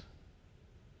this.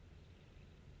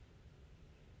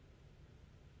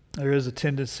 There is a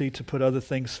tendency to put other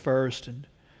things first and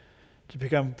to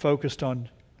become focused on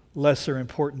lesser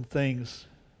important things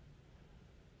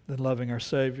than loving our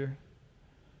Savior.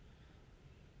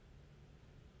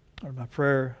 Lord, my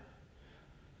prayer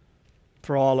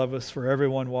for all of us, for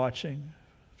everyone watching,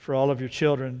 for all of your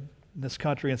children in this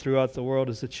country and throughout the world,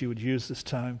 is that you would use this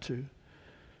time to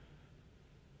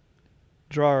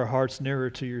draw our hearts nearer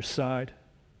to your side,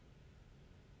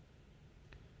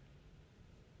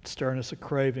 stirring us a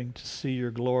craving to see your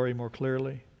glory more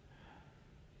clearly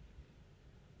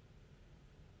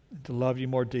and to love you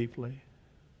more deeply.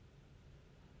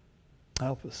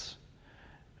 Help us.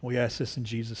 We ask this in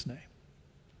Jesus' name.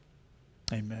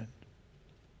 Amen.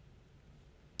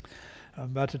 I'm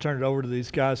about to turn it over to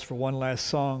these guys for one last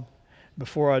song.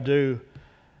 Before I do,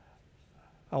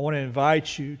 I want to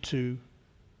invite you to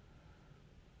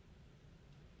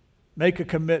make a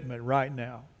commitment right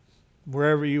now.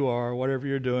 Wherever you are, whatever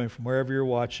you're doing, from wherever you're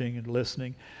watching and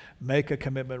listening, make a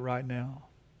commitment right now.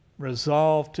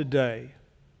 Resolve today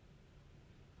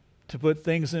to put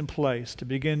things in place, to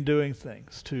begin doing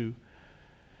things, to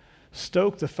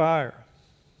stoke the fire,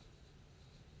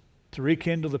 to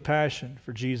rekindle the passion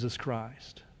for Jesus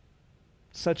Christ.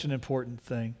 Such an important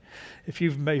thing. If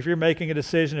you're making a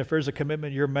decision, if there's a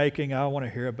commitment you're making, I want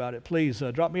to hear about it. Please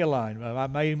drop me a line.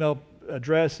 My email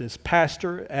address is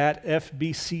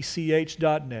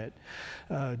pastor@fbcch.net.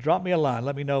 Drop me a line.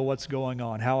 Let me know what's going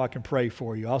on, how I can pray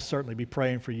for you. I'll certainly be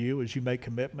praying for you as you make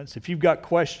commitments. If you've got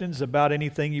questions about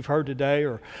anything you've heard today,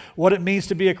 or what it means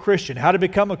to be a Christian, how to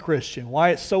become a Christian, why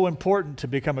it's so important to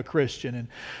become a Christian, and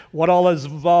what all is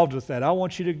involved with that, I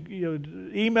want you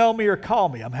to email me or call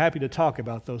me. I'm happy to talk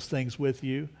about those things with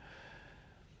you.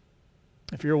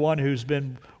 If you're one who's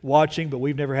been watching, but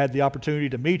we've never had the opportunity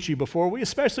to meet you before, we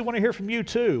especially want to hear from you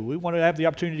too. We want to have the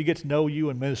opportunity to get to know you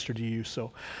and minister to you.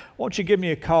 So won't you give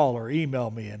me a call or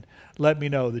email me and let me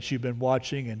know that you've been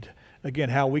watching, and again,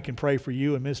 how we can pray for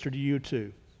you and minister to you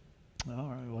too. All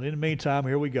right, well, in the meantime,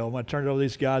 here we go. I'm going to turn it over to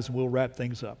these guys and we'll wrap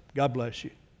things up. God bless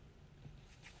you.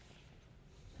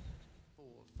 4,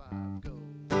 5, go.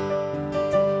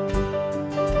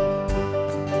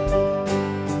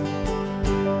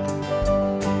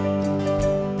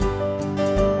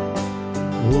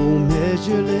 Oh,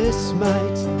 measureless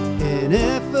might,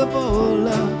 ineffable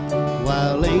love,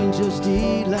 while angels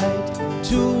delight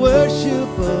to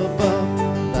worship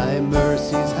above. Thy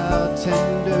mercies, how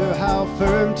tender, how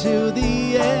firm to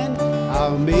the end,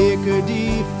 our Maker,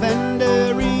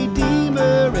 Defender, Redeemer.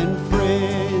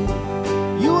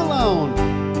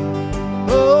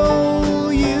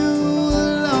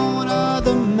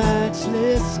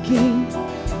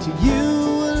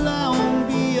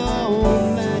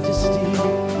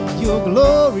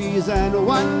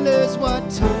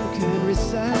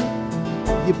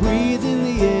 You breathe in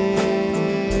the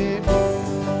air,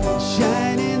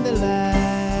 shine in the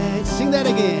light. Sing that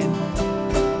again.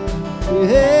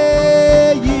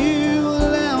 Hey, you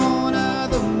alone are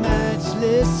the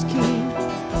matchless King.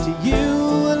 To you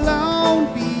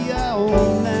alone be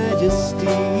our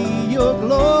majesty. Your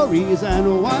glories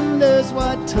and wonders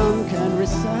what tongue can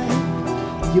recite.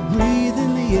 You breathe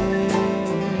in the air,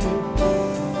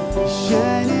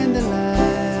 shine in the light,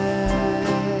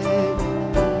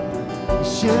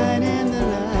 shine in the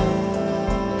light,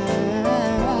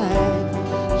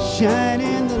 shine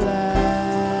in the light.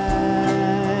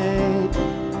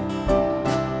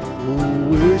 Oh,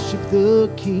 worship the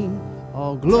King,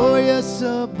 all glorious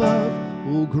above.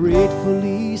 Oh,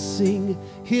 gratefully sing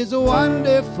His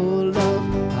wonderful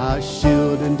love. Our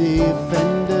shield and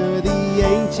defender, the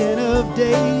Ancient of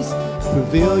Days,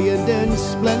 prevalient in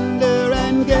splendor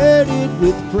and girded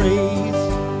with praise.